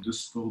lunettes de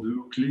sport de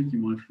Oakley qui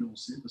m'ont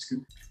influencé. Parce que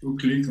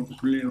Oakley, quand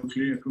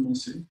Oakley a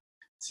commencé,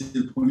 c'est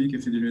le premier qui a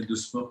fait des lunettes de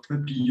sport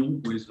papillon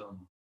pour les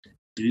hommes.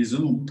 Et les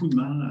hommes ont beaucoup de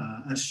mal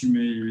à assumer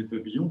les lunettes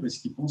papillon parce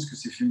qu'ils pensent que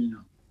c'est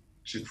féminin.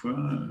 Chaque fois,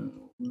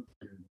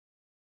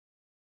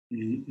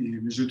 et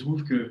je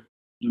trouve que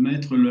de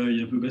mettre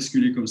l'œil un peu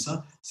basculé comme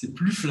ça, c'est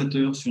plus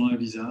flatteur sur un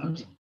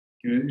visage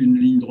qu'une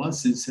ligne droite,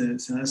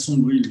 ça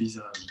assombrit le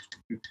visage.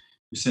 Que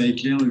ça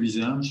éclaire le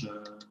visage,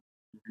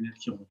 les lunettes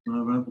qui rentrent.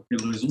 Voilà pour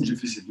quelle raison j'ai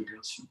fait ces deux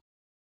versions.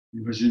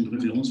 J'ai une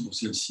préférence pour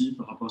celle-ci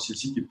par rapport à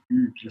celle-ci qui est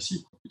plus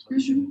classique, plus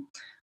traditionnelle.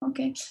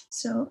 Okay,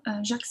 so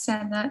Jacques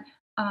said that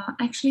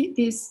actually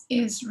this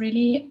is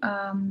really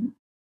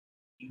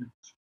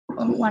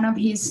one of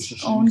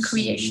his own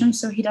creations.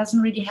 So he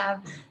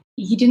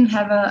didn't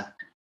have a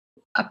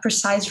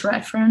precise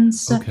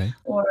reference,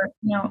 or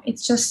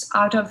it's just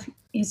out of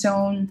his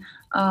own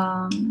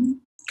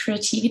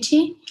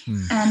creativity.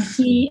 And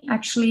he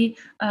actually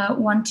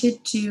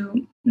wanted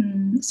to.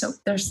 So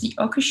there's the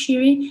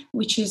okushiri,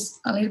 which is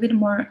a little bit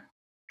more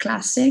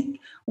classic,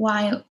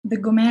 while the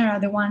gomera,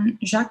 the one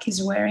Jacques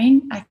is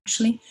wearing,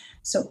 actually,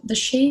 so the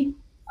shape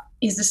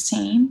is the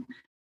same.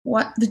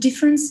 What the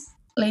difference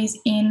lays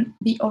in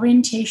the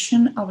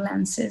orientation of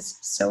lenses.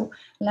 So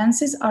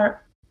lenses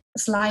are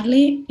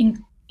slightly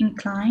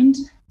inclined.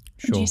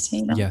 Sure. Do you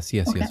see that? Yes,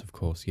 of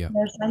course, yeah.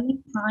 They're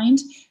slightly inclined.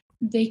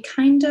 They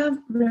kind of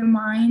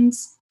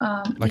reminds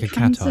like a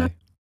cat eye.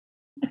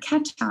 A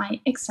cat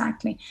eye,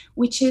 exactly,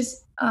 which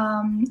is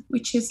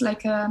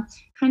like a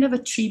kind of a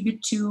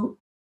tribute to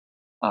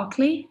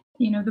Oakley,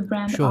 the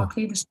brand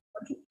Oakley,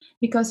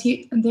 because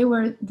they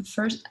were the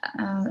first.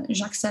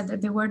 Jacques said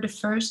that they were the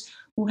first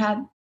who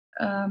had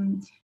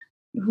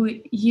who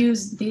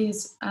used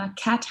this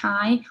cat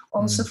eye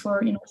also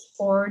for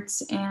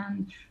sports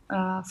and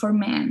for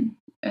men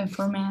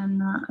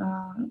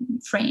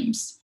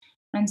frames,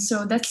 and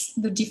so that's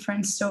the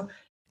difference. So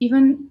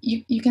even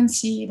you can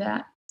see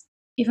that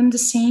even the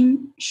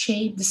same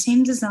shape, the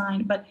same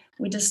design, but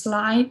with a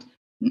slight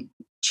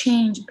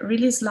change,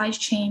 really slight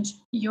change,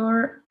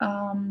 you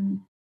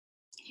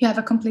have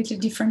a completely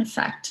different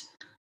effect.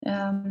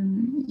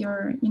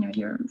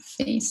 Your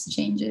face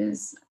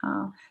changes.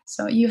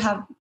 So you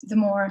have the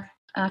more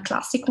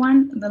classic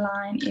one. The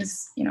line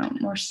is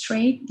more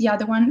straight. The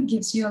other one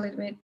gives you a little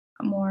bit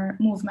more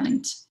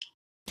movement.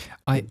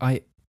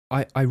 I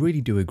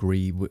really do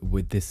agree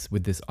with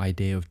this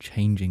idea of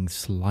changing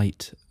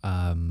slight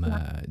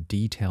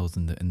details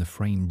in the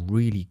frame.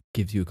 Really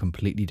gives you a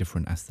completely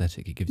different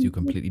aesthetic. It gives you a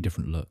completely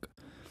different look.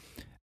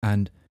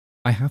 And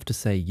I have to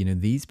say,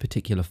 these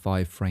particular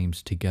 5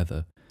 frames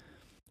together,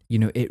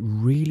 it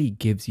really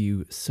gives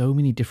you so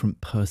many different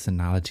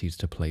personalities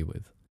to play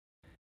with.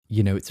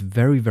 It's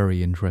very,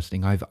 very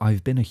interesting.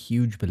 I've been a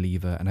huge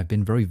believer, and I've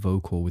been very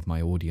vocal with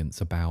my audience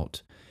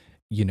about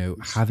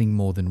having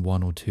more than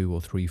 1 or 2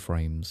 or 3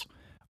 frames.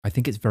 I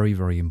think it's very,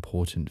 very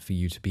important for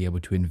you to be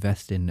able to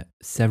invest in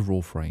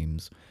several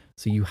frames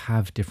so you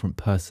have different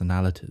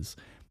personalities.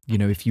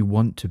 If you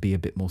want to be a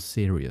bit more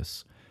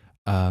serious,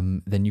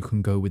 then you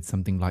can go with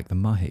something like the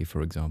mahe,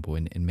 for example,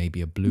 in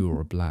maybe a blue or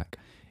a black.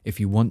 If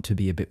you want to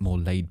be a bit more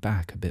laid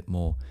back, a bit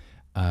more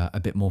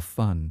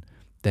fun,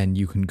 then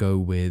you can go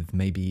with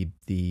maybe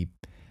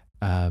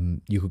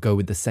you could go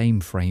with the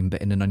same frame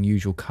but in an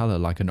unusual color,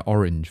 like an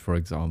orange, for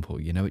example.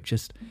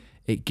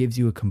 It gives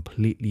you a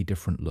completely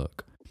different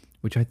look,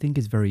 which I think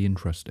is very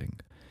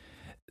interesting.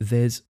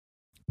 There's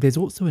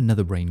also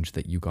another range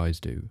that you guys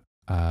do,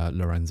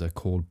 Lorenza,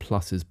 called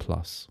Plus is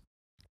Plus,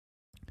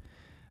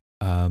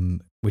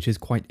 which is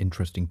quite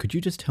interesting. Could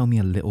you just tell me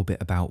a little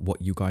bit about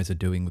what you guys are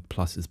doing with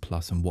Plus is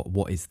Plus, and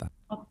what is that?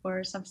 Of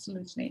course,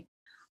 absolutely.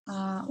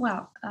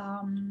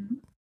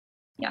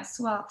 Yes,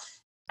 well,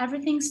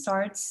 everything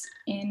starts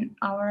in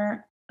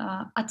our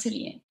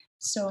atelier.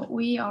 So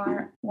we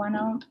are one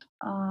of,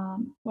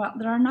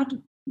 there are not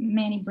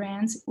many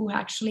brands who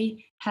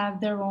actually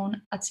have their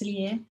own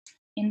atelier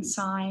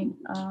inside,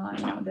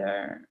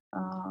 their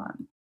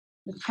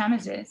the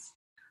premises.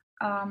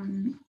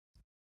 The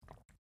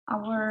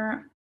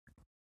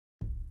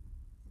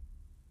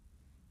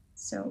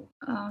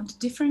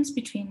difference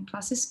between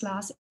Plus is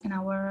Plus and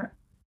our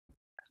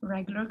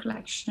regular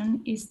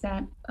collection is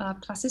that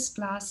Plus is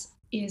Plus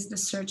is the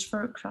search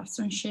for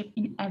craftsmanship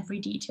in every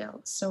detail.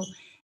 So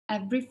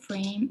every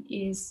frame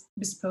is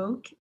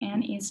bespoke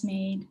and is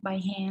made by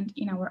hand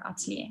in our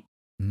atelier.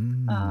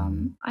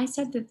 I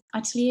said that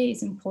atelier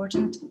is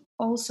important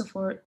also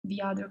for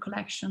the other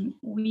collection.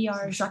 We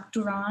are Jacques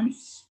Durand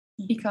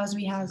because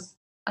we have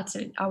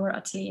our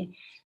atelier.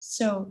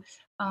 So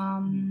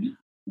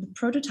the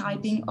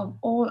prototyping of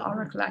all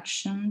our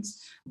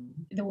collections,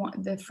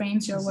 the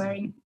frames you're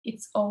wearing,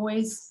 it's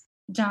always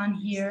done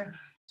here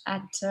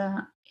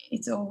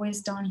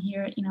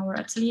in our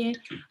atelier.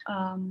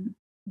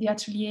 the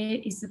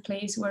atelier is the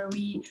place where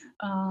we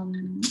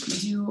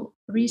do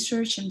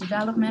research and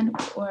development,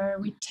 where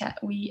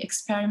we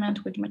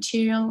experiment with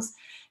materials.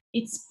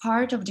 It's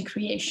part of the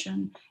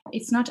creation.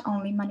 It's not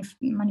only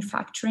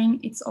manufacturing,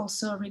 it's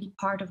also really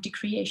part of the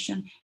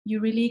creation. You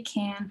really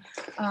can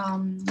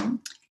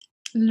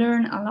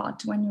learn a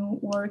lot when you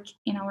work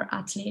in our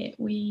atelier.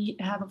 We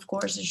have, of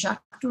course,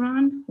 Jacques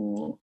Durand,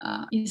 who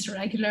is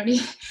regularly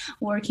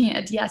working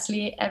at the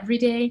atelier every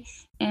day.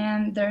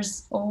 And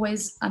there's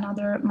always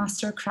another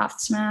master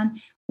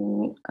craftsman,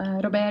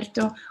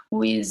 Roberto,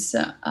 who is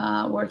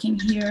working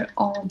here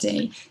all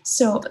day.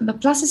 So the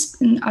Plus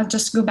I'll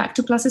just go back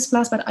to Plus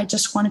Plus, but I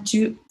just wanted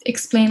to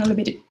explain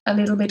a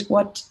little bit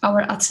what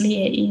our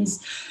atelier is.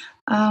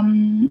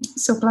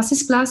 So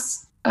Plus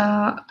Plus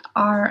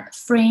are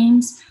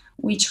frames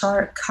which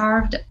are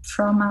carved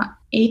from a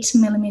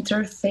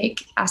 8mm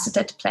thick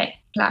acetate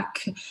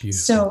plaque.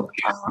 So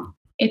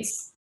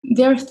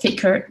they're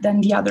thicker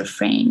than the other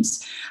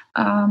frames.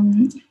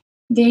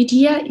 The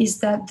idea is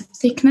that the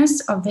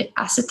thickness of the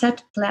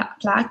acetate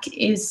plaque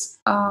is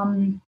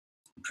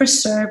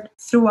preserved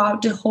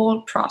throughout the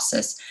whole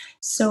process.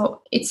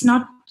 So it's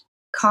not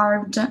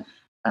carved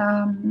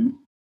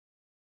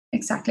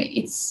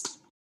exactly.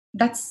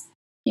 That's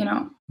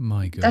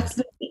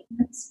the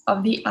thickness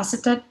of the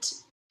acetate,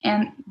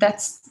 and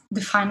that's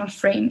the final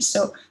frame.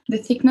 So the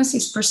thickness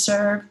is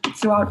preserved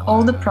throughout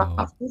all the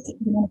process, the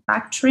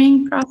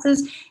manufacturing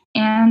process,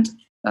 and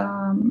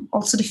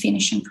also the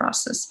finishing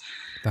process.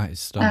 That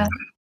is stunning.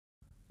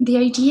 The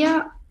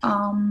idea,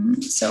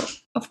 so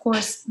of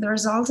course, the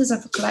result is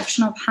of a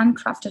collection of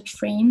handcrafted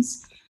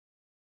frames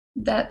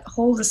that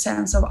hold the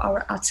sense of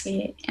our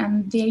atelier.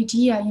 And the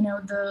idea,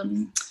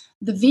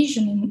 the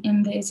vision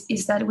in this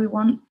is that we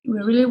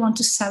really want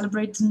to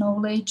celebrate the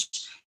knowledge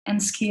and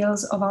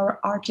skills of our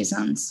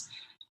artisans.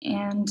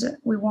 And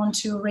we want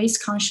to raise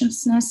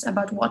consciousness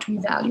about what we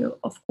value.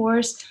 Of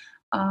course,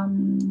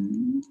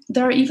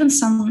 there are even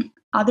some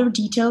other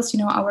details,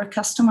 our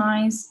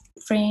customized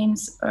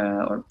frames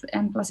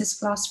and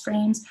Plus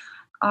frames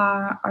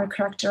are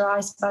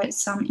characterized by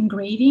some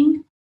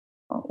engraving.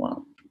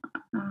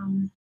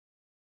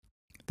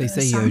 They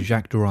say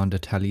Jacques Durand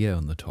Atelier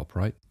on the top,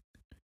 right?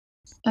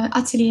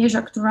 Atelier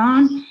Jacques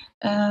Durand,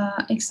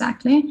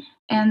 exactly.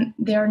 And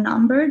they're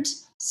numbered.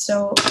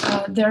 So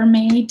they're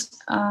made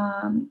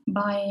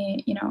by,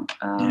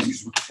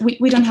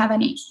 we don't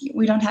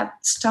have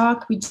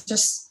stock. We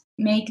just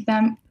make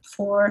them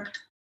for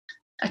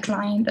a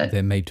client that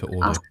they're made to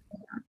order.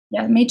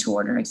 Made to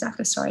order,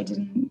 exactly. Sorry, I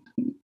didn't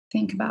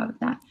think about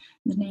that,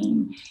 the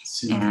name.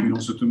 C'est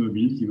l'influence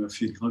automobile qui m'a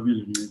fait graver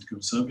les lunettes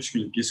comme ça, puisque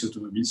les pièces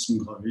automobiles sont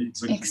gravées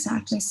exactement.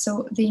 Exactly.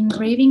 So the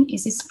engraving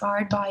is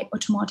inspired by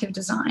automotive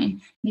design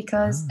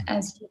because,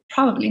 as you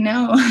probably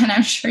know, and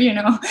I'm sure you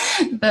know,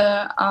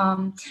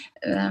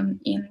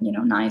 in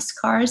nice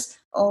cars,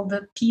 all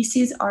the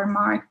pieces are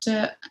marked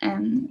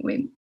and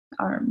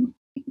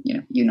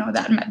you know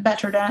that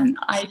better than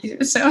I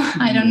do, so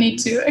I don't need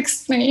to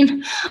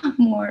explain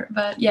more.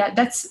 But yeah,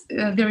 that's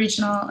the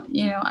original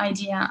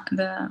idea.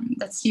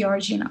 That's the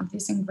origin of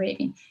this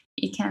engraving.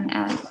 It can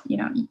add,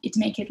 it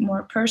make it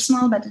more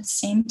personal, but at the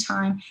same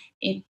time,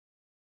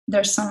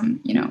 there's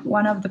some,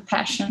 one of the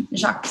passion,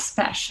 Jacques'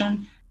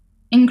 passion,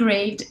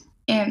 engraved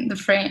in the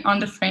frame, on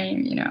the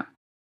frame.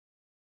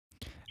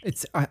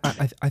 It's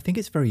I think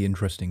it's very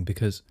interesting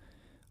because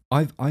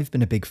I've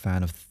been a big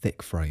fan of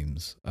thick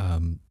frames.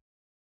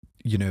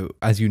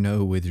 As you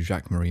know, with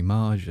Jacques-Marie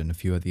Marge and a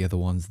few of the other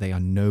ones, they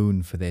are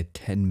known for their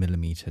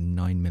 10mm,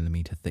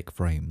 9mm thick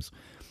frames.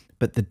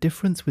 But the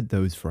difference with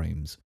those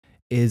frames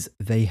is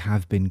they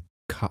have been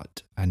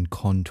cut and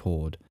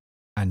contoured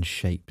and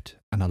shaped,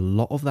 and a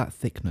lot of that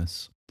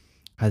thickness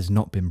has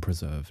not been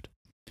preserved.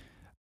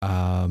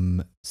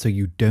 So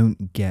you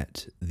don't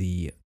get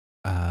the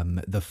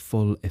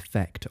full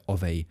effect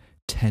of a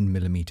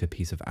 10mm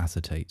piece of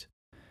acetate.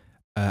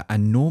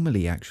 And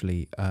normally,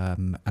 actually,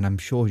 and I'm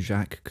sure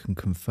Jacques can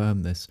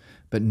confirm this,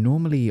 but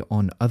normally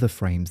on other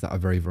frames that are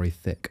very, very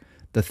thick,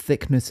 the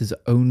thickness is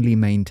only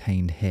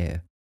maintained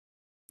here.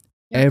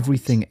 Yeah.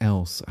 Everything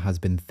else has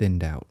been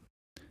thinned out.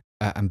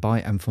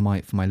 And for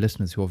my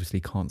listeners who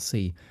obviously can't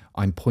see,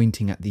 I'm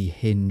pointing at the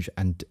hinge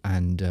and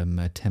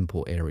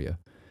temple area,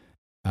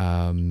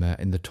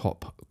 in the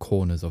top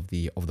corners of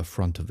the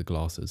front of the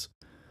glasses.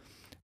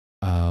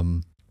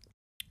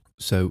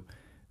 So.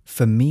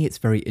 For me, it's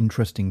very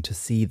interesting to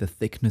see the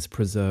thickness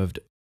preserved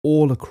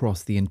all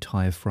across the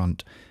entire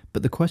front.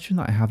 But the question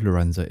that I have,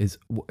 Lorenza, is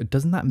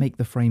doesn't that make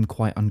the frame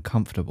quite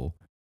uncomfortable?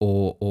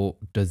 Or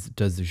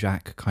does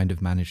Jacques kind of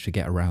manage to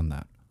get around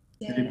that?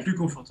 Elle est plus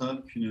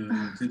confortable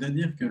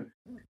c'est-à-dire que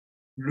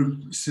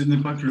ce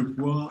n'est pas que le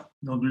poids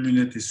dans une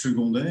lunette est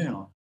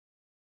secondaire,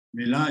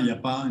 mais là, il n'y a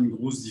pas une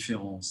grosse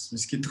différence. Mais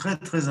ce qui est très,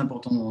 très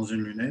important dans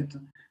une lunette,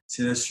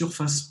 c'est la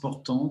surface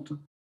portante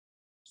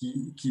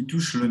qui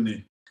touche le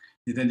nez.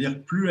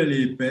 C'est-à-dire, plus elle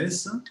est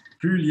épaisse,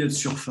 plus il y a de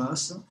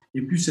surface,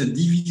 et plus ça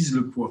divise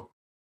le poids.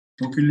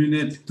 Donc, une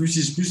lunette plus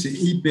 6+, est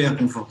hyper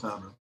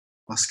confortable,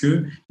 parce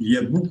qu'il y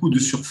a beaucoup de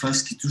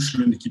surface qui touche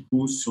le nez, qui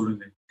pose sur le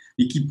nez.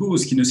 et qui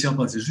pose, qui ne sert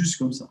pas. C'est juste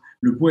comme ça.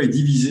 Le poids est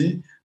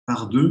divisé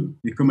par 2,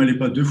 et comme elle n'est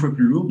pas 2 fois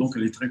plus lourde, donc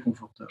elle est très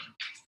confortable.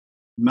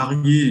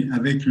 Mariée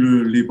avec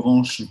les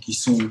branches qui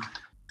sont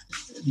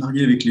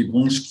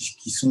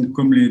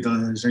comme les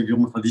Jacques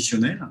Durand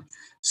traditionnels,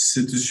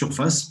 cette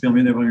surface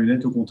permet d'avoir une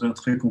lunette au contraire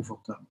très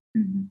confortable.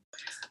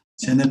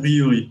 C'est un a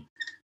priori.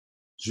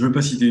 Je ne veux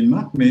pas citer une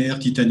marque, mais Air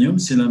Titanium,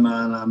 c'est la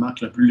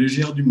marque la plus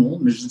légère du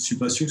monde, mais je ne suis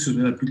pas sûr que ce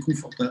soit la plus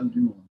confortable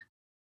du monde.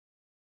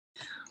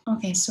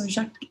 Okay, so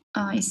Jacques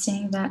is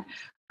saying that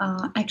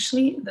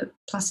actually the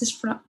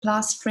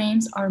plus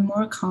frames are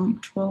more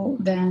comfortable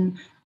than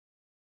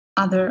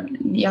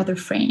the other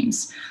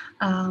frames.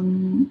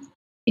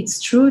 It's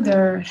true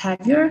they're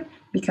heavier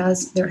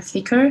because they're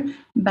thicker,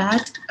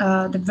 but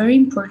the very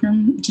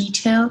important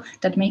detail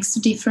that makes the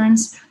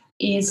difference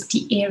is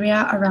the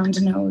area around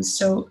the nose.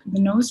 So the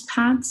nose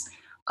pads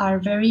are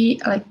very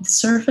like the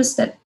surface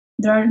that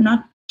there are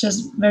not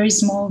just very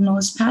small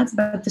nose pads,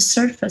 but the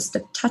surface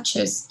that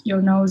touches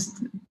your nose,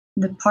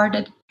 the part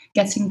that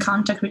gets in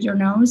contact with your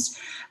nose,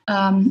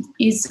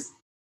 is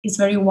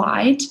very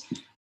wide,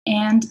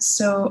 and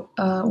so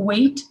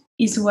weight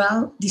is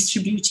well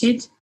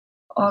distributed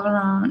all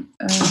around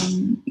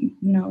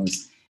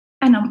nose.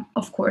 And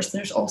of course,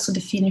 there's also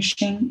the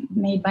finishing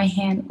made by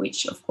hand,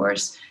 which of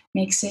course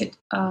makes it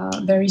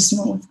very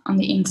smooth on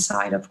the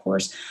inside, of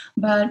course.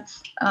 But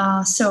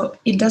so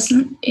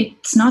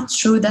it's not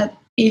true that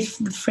if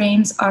the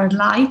frames are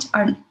light,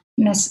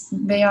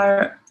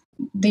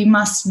 they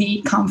must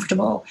be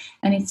comfortable.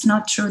 And it's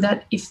not true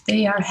that if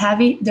they are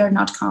heavy, they're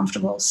not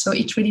comfortable. So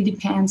it really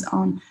depends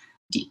on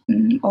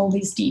all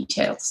these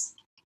details.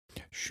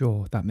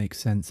 Sure, that makes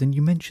sense. And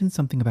you mentioned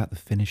something about the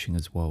finishing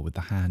as well, with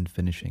the hand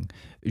finishing.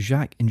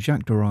 Jacques, in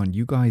Jacques Durand,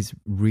 you guys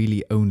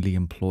really only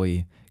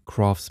employ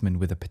craftsmen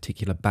with a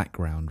particular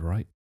background,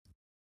 right?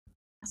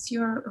 Yes,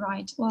 you're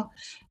right. Well,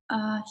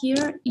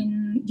 here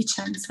in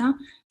Vicenza,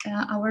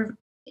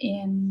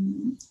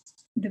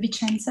 the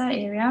Vicenza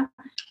area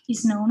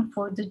is known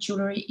for the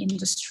jewelry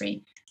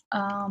industry.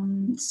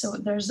 So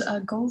there's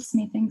a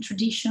goldsmithing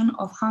tradition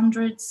of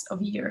hundreds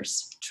of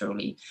years,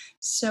 truly.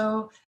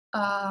 So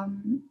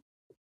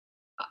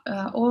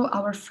all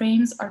our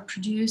frames are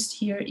produced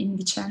here in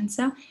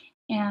Vicenza,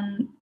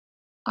 and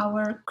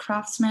our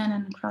craftsmen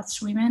and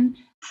craftswomen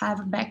have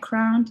a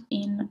background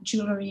in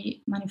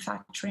jewelry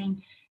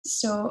manufacturing.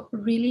 So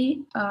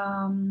really,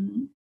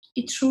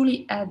 it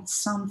truly adds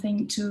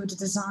something to the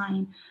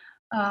design.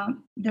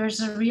 There's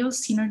a real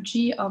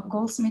synergy of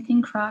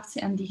goldsmithing crafts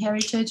and the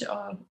heritage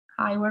of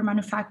eyewear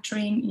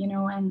manufacturing,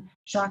 and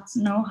Jacques'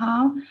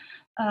 know-how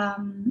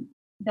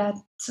that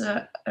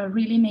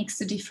really makes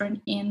the difference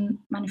in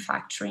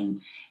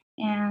manufacturing.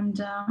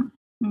 And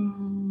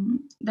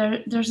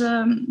there's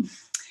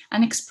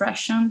an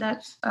expression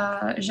that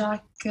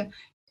Jacques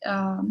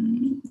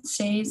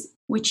says,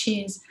 which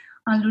is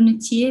un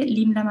lunetier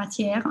lime la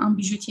matière, un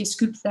bijoutier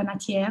sculpte la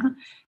matière.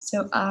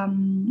 So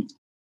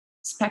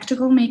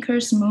spectacle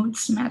makers'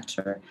 moods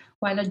matter,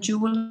 while a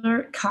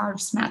jeweler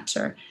carves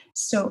matter.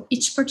 So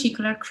each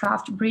particular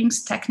craft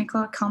brings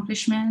technical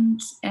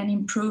accomplishments and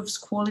improves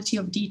quality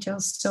of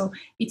details. So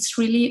it's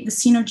really the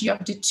synergy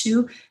of the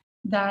two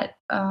that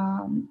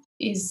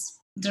is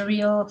the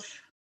real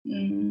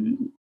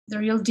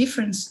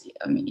difference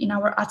in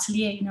our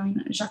atelier,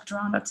 in Jacques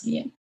Durand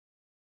atelier.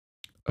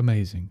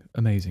 Amazing,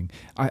 amazing.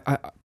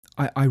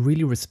 I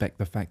really respect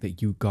the fact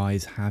that you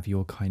guys have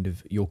your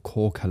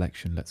core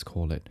collection, let's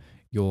call it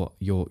your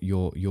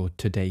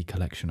today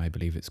collection, I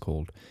believe it's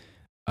called.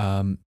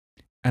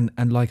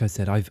 And like I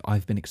said,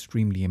 I've been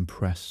extremely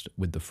impressed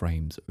with the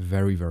frames,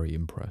 very very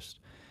impressed.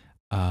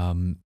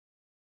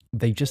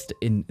 They just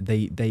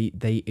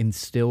they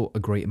instill a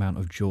great amount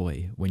of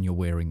joy when you're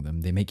wearing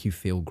them. They make you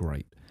feel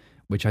great,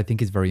 which I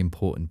think is very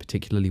important,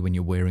 particularly when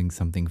you're wearing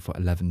something for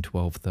 11,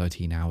 12,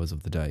 13 hours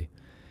of the day.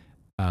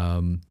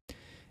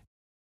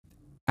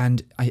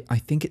 And I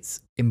think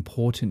it's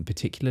important,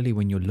 particularly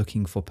when you're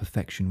looking for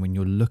perfection, when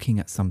you're looking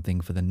at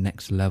something for the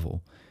next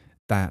level,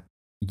 that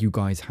you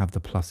guys have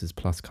the Pluses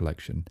Plus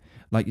collection.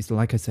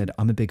 Like I said,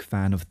 I'm a big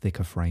fan of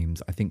thicker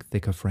frames. I think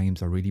thicker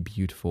frames are really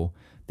beautiful.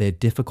 They're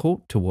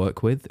difficult to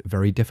work with,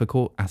 very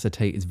difficult.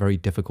 Acetate is very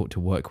difficult to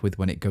work with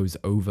when it goes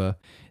over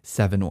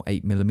 7 or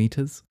 8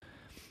 millimeters.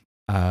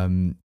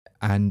 And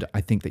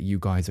I think that you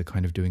guys are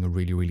kind of doing a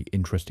really, really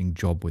interesting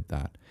job with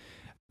that.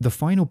 The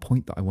final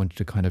point that I wanted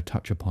to kind of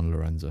touch upon,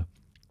 Lorenza,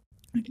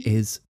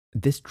 is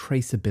this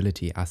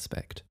traceability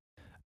aspect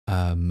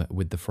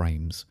with the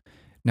frames.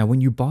 Now,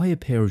 when you buy a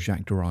pair of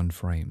Jacques Durand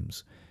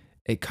frames,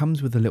 it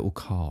comes with a little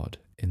card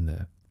in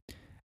there.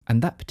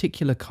 And that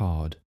particular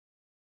card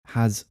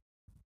has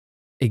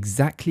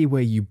exactly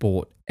where you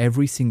bought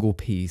every single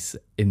piece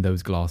in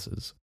those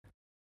glasses.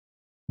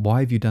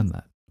 Why have you done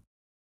that?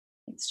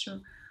 It's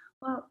true.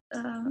 Well,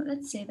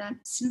 let's say that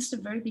since the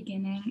very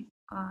beginning,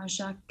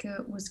 Jacques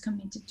was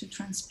committed to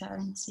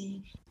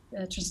transparency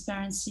and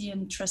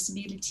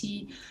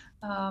traceability.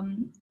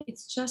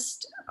 It's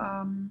just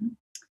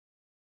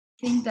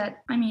think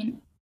that,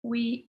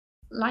 we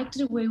like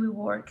the way we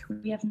work.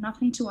 We have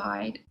nothing to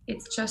hide.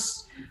 It's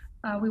just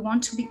we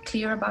want to be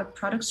clear about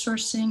product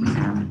sourcing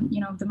and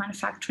the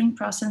manufacturing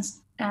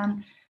process.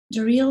 And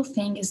the real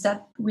thing is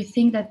that we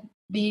think that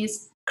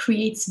this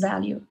creates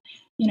value.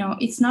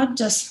 It's not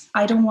just,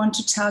 I don't want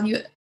to tell you,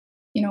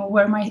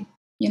 where my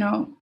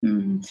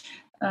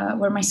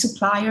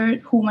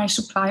who my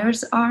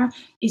suppliers are.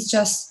 It's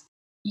just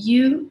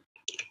you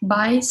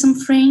buy some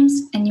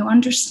frames and you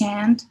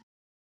understand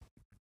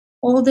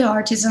all the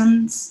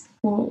artisans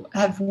who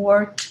have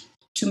worked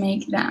to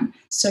make them.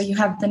 So you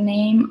have the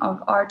name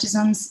of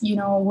artisans,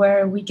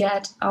 where we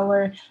get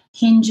our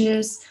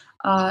hinges,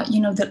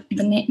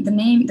 the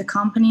name, the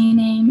company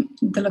name,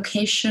 the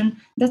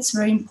location. That's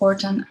very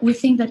important. We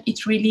think that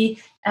it really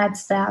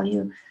adds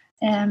value.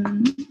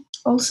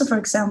 Also, for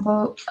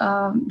example,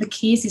 the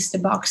cases, the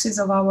boxes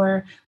of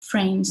our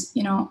frames,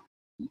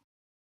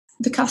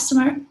 the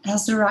customer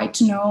has the right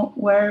to know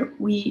where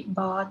we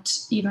bought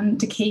even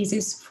the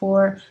cases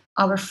for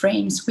our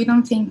frames. We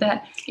don't think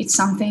that it's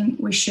something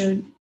we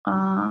should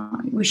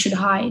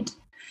hide.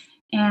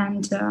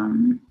 And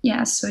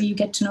so you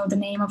get to know the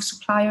name of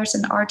suppliers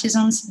and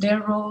artisans,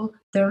 their role,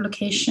 their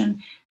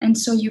location, and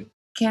so you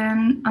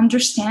can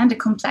understand the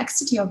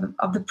complexity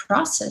of the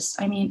process.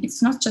 I mean,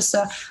 it's not just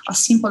a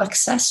simple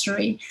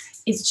accessory.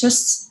 It's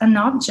just an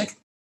object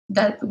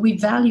that we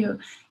value.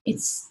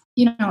 It's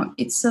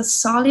a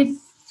solid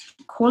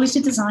quality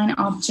design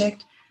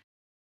object.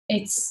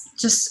 It's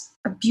just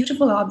a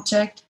beautiful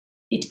object.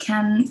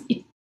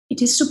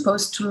 It is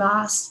supposed to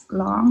last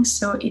long,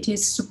 so it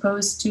is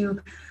supposed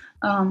to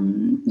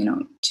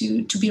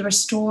to be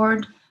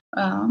restored.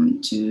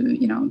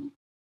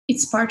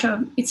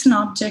 It's an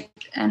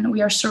object, and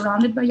we are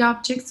surrounded by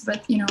objects,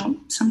 but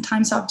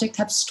sometimes objects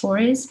have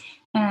stories,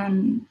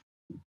 and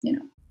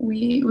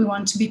we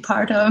want to be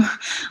part of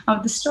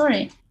the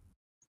story.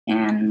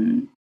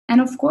 And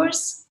of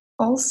course,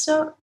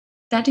 also,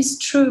 that is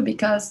true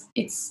because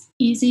it's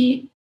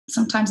easy.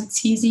 Sometimes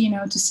it's easy,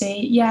 to say,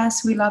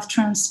 yes, we love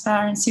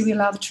transparency, we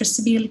love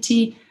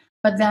traceability,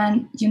 but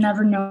then you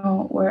never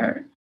know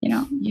where,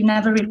 you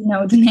never really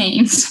know the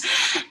names.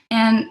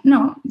 And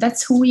no,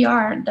 that's who we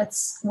are.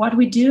 That's what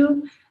we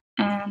do.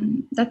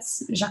 And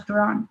that's Jacques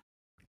Durand.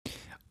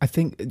 I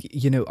think,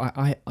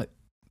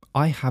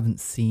 I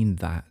haven't seen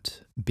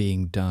that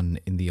being done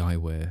in the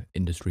eyewear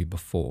industry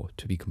before,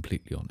 to be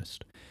completely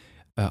honest.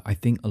 I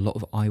think a lot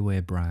of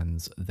eyewear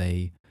brands,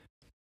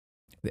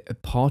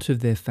 part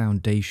of their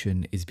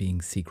foundation is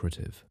being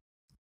secretive.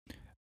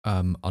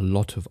 A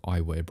lot of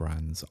eyewear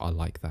brands are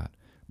like that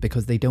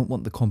because they don't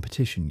want the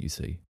competition, you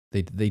see.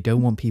 They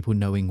don't want people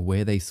knowing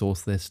where they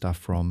source their stuff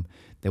from.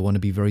 They want to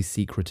be very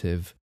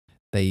secretive.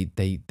 They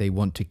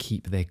want to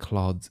keep their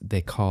cards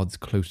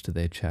close to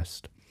their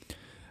chest.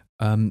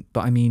 But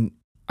I mean,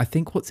 I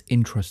think what's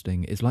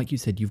interesting is, like you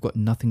said, you've got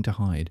nothing to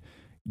hide.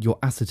 Your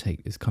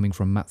acetate is coming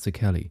from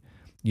Mazzucchelli,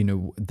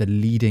 the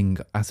leading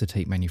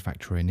acetate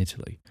manufacturer in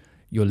Italy.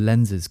 Your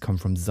lenses come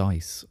from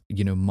Zeiss,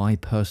 my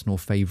personal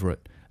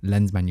favorite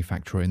lens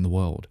manufacturer in the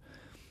world.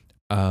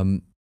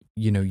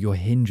 Your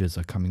hinges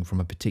are coming from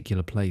a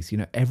particular place.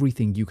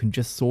 Everything, you can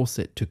just source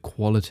it to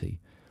quality.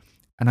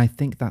 And I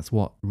think that's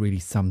what really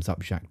sums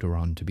up Jacques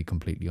Durand, to be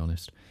completely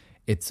honest.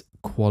 It's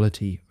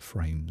quality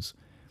frames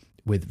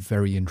with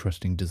very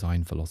interesting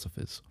design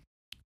philosophies.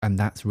 And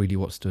that's really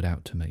what stood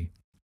out to me.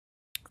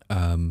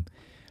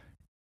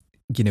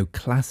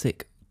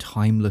 Classic,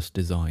 timeless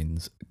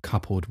designs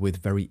coupled with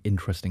very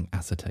interesting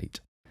acetate.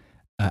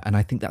 And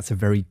I think that's a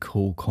very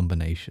cool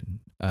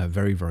combination.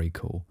 Very, very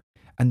cool.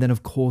 And then,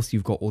 of course,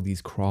 you've got all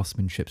these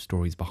craftsmanship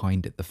stories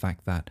behind it. The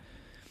fact that,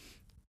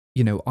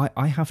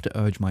 I have to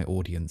urge my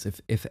audience,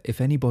 if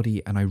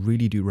anybody, and I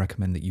really do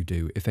recommend that you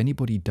do, if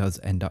anybody does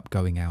end up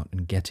going out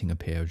and getting a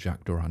pair of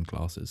Jacques Durand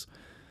glasses,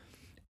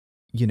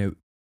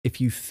 if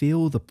you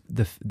feel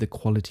the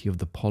quality of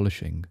the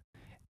polishing,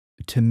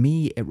 to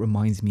me, it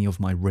reminds me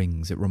of my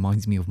rings. It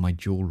reminds me of my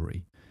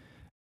jewelry.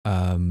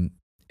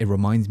 It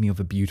reminds me of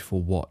a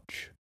beautiful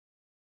watch.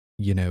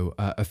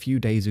 A few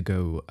days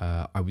ago,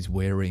 I was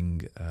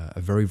wearing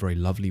a very, very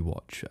lovely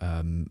watch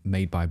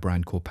made by a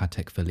brand called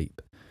Patek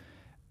Philippe.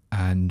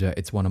 And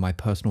it's one of my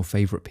personal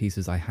favorite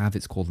pieces I have.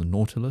 It's called the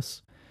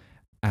Nautilus.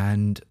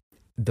 And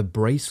the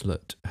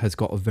bracelet has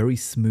got a very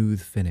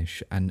smooth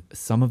finish. And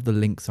some of the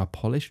links are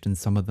polished and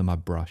some of them are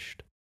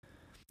brushed.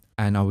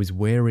 And I was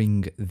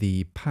wearing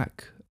the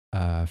pack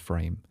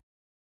frame.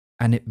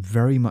 And it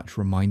very much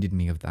reminded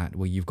me of that,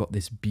 where you've got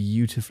this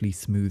beautifully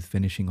smooth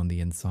finishing on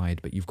the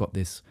inside, but you've got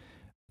this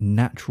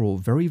natural,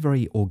 very,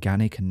 very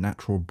organic and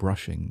natural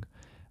brushing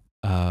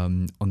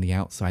on the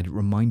outside. It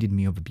reminded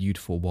me of a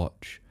beautiful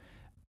watch.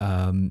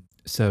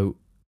 So,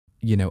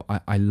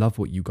 I love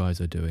what you guys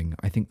are doing.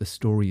 I think the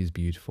story is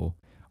beautiful.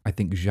 I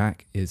think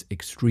Jacques is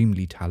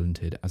extremely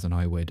talented as an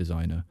eyewear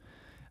designer.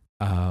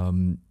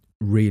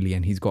 Really,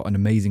 and he's got an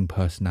amazing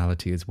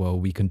personality as well.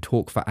 We can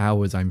talk for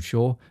hours, I'm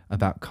sure,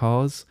 about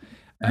cars.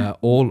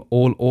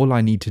 All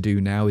I need to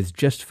do now is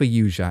just for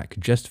you, Jacques,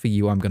 just for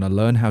you. I'm going to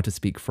learn how to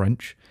speak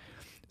French,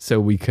 so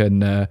we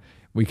can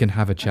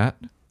have a chat.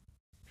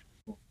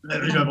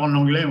 Je vais apprendre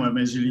l'anglais, moi,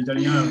 mais j'ai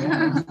l'italien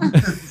avant.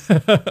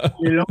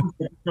 Les langues,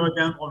 c'est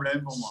aucun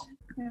problème pour moi.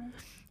 Yeah.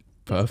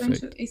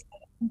 Perfect. He's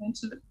going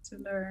to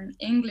learn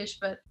English,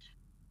 but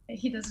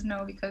he doesn't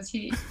know because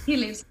he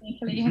lives in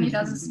Italy and he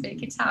doesn't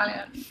speak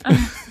Italian.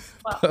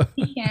 Well,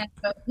 he can,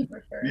 but he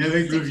prefers. Mais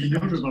avec le vino,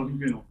 je parle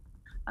toutes les langues.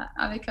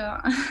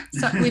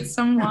 With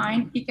some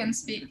wine, he can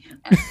speak.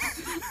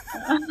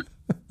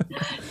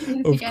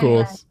 Of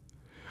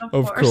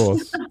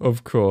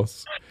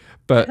course.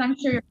 But I'm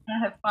sure you're gonna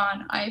have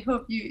fun. I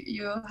hope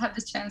you have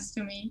the chance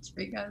to meet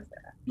because.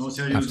 Non,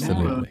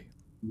 sérieusement,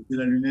 c'est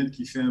la lunette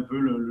qui fait un peu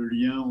le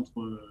lien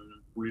entre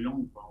pour les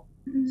langues.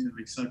 C'est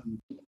avec ça que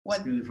parce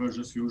que des fois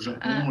je suis au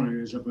Japon,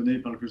 les Japonais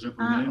parlent que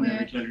japonais, mais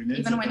avec la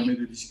lunette, ça permet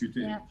de discuter.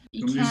 Yeah,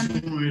 comme les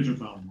Chinois, je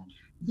parle.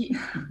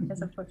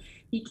 Yes, of course.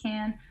 He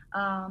can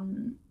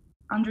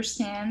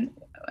understand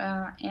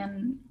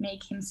and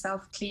make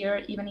himself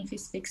clear, even if he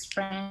speaks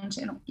French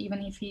and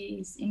even if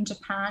he's in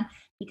Japan,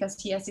 because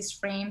he has his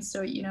frame.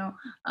 So you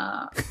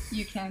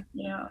can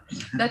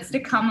that's the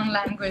common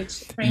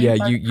language. Yeah,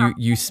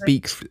 you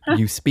speak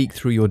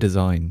through your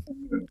design.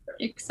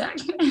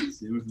 Exactly.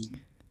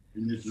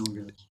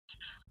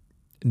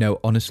 No,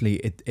 honestly,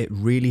 it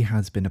really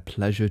has been a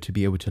pleasure to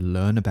be able to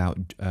learn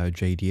about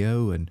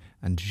JDO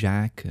and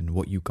Jacques and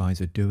what you guys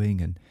are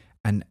doing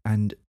and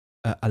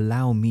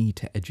allow me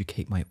to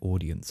educate my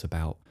audience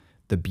about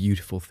the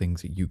beautiful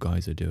things that you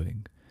guys are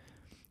doing.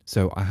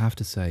 So I have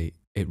to say,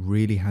 it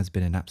really has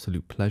been an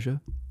absolute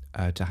pleasure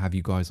to have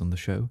you guys on the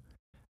show.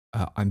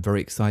 I'm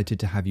very excited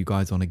to have you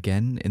guys on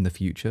again in the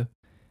future.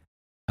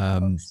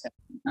 But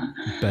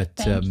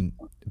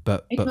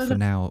for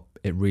now,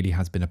 it really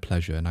has been a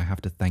pleasure, and I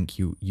have to thank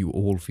you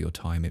all for your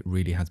time. It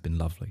really has been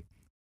lovely.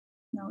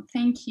 No,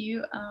 thank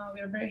you.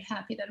 We're very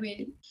happy that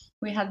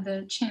we had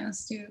the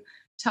chance to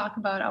talk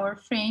about our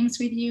frames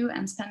with you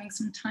and spending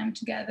some time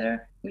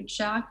together with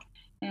Jacques.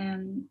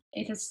 And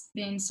it has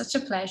been such a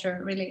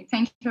pleasure, really.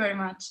 Thank you very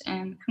much,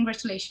 and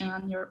congratulations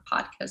on your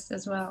podcast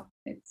as well.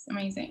 It's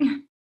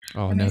amazing.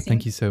 Oh, amazing. No,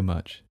 thank you so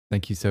much.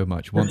 Thank you so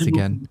much. Once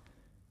again,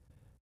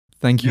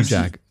 thank you,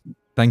 Jacques.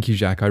 Thank you,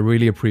 Jacques. I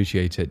really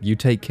appreciate it. You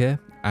take care.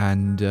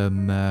 And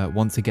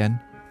once again,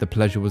 the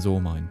pleasure was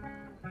all mine.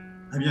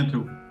 À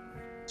bientôt.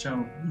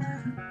 Ciao.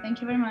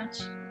 Thank you very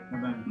much.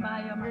 Bye-bye.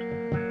 Bye,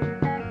 Omar.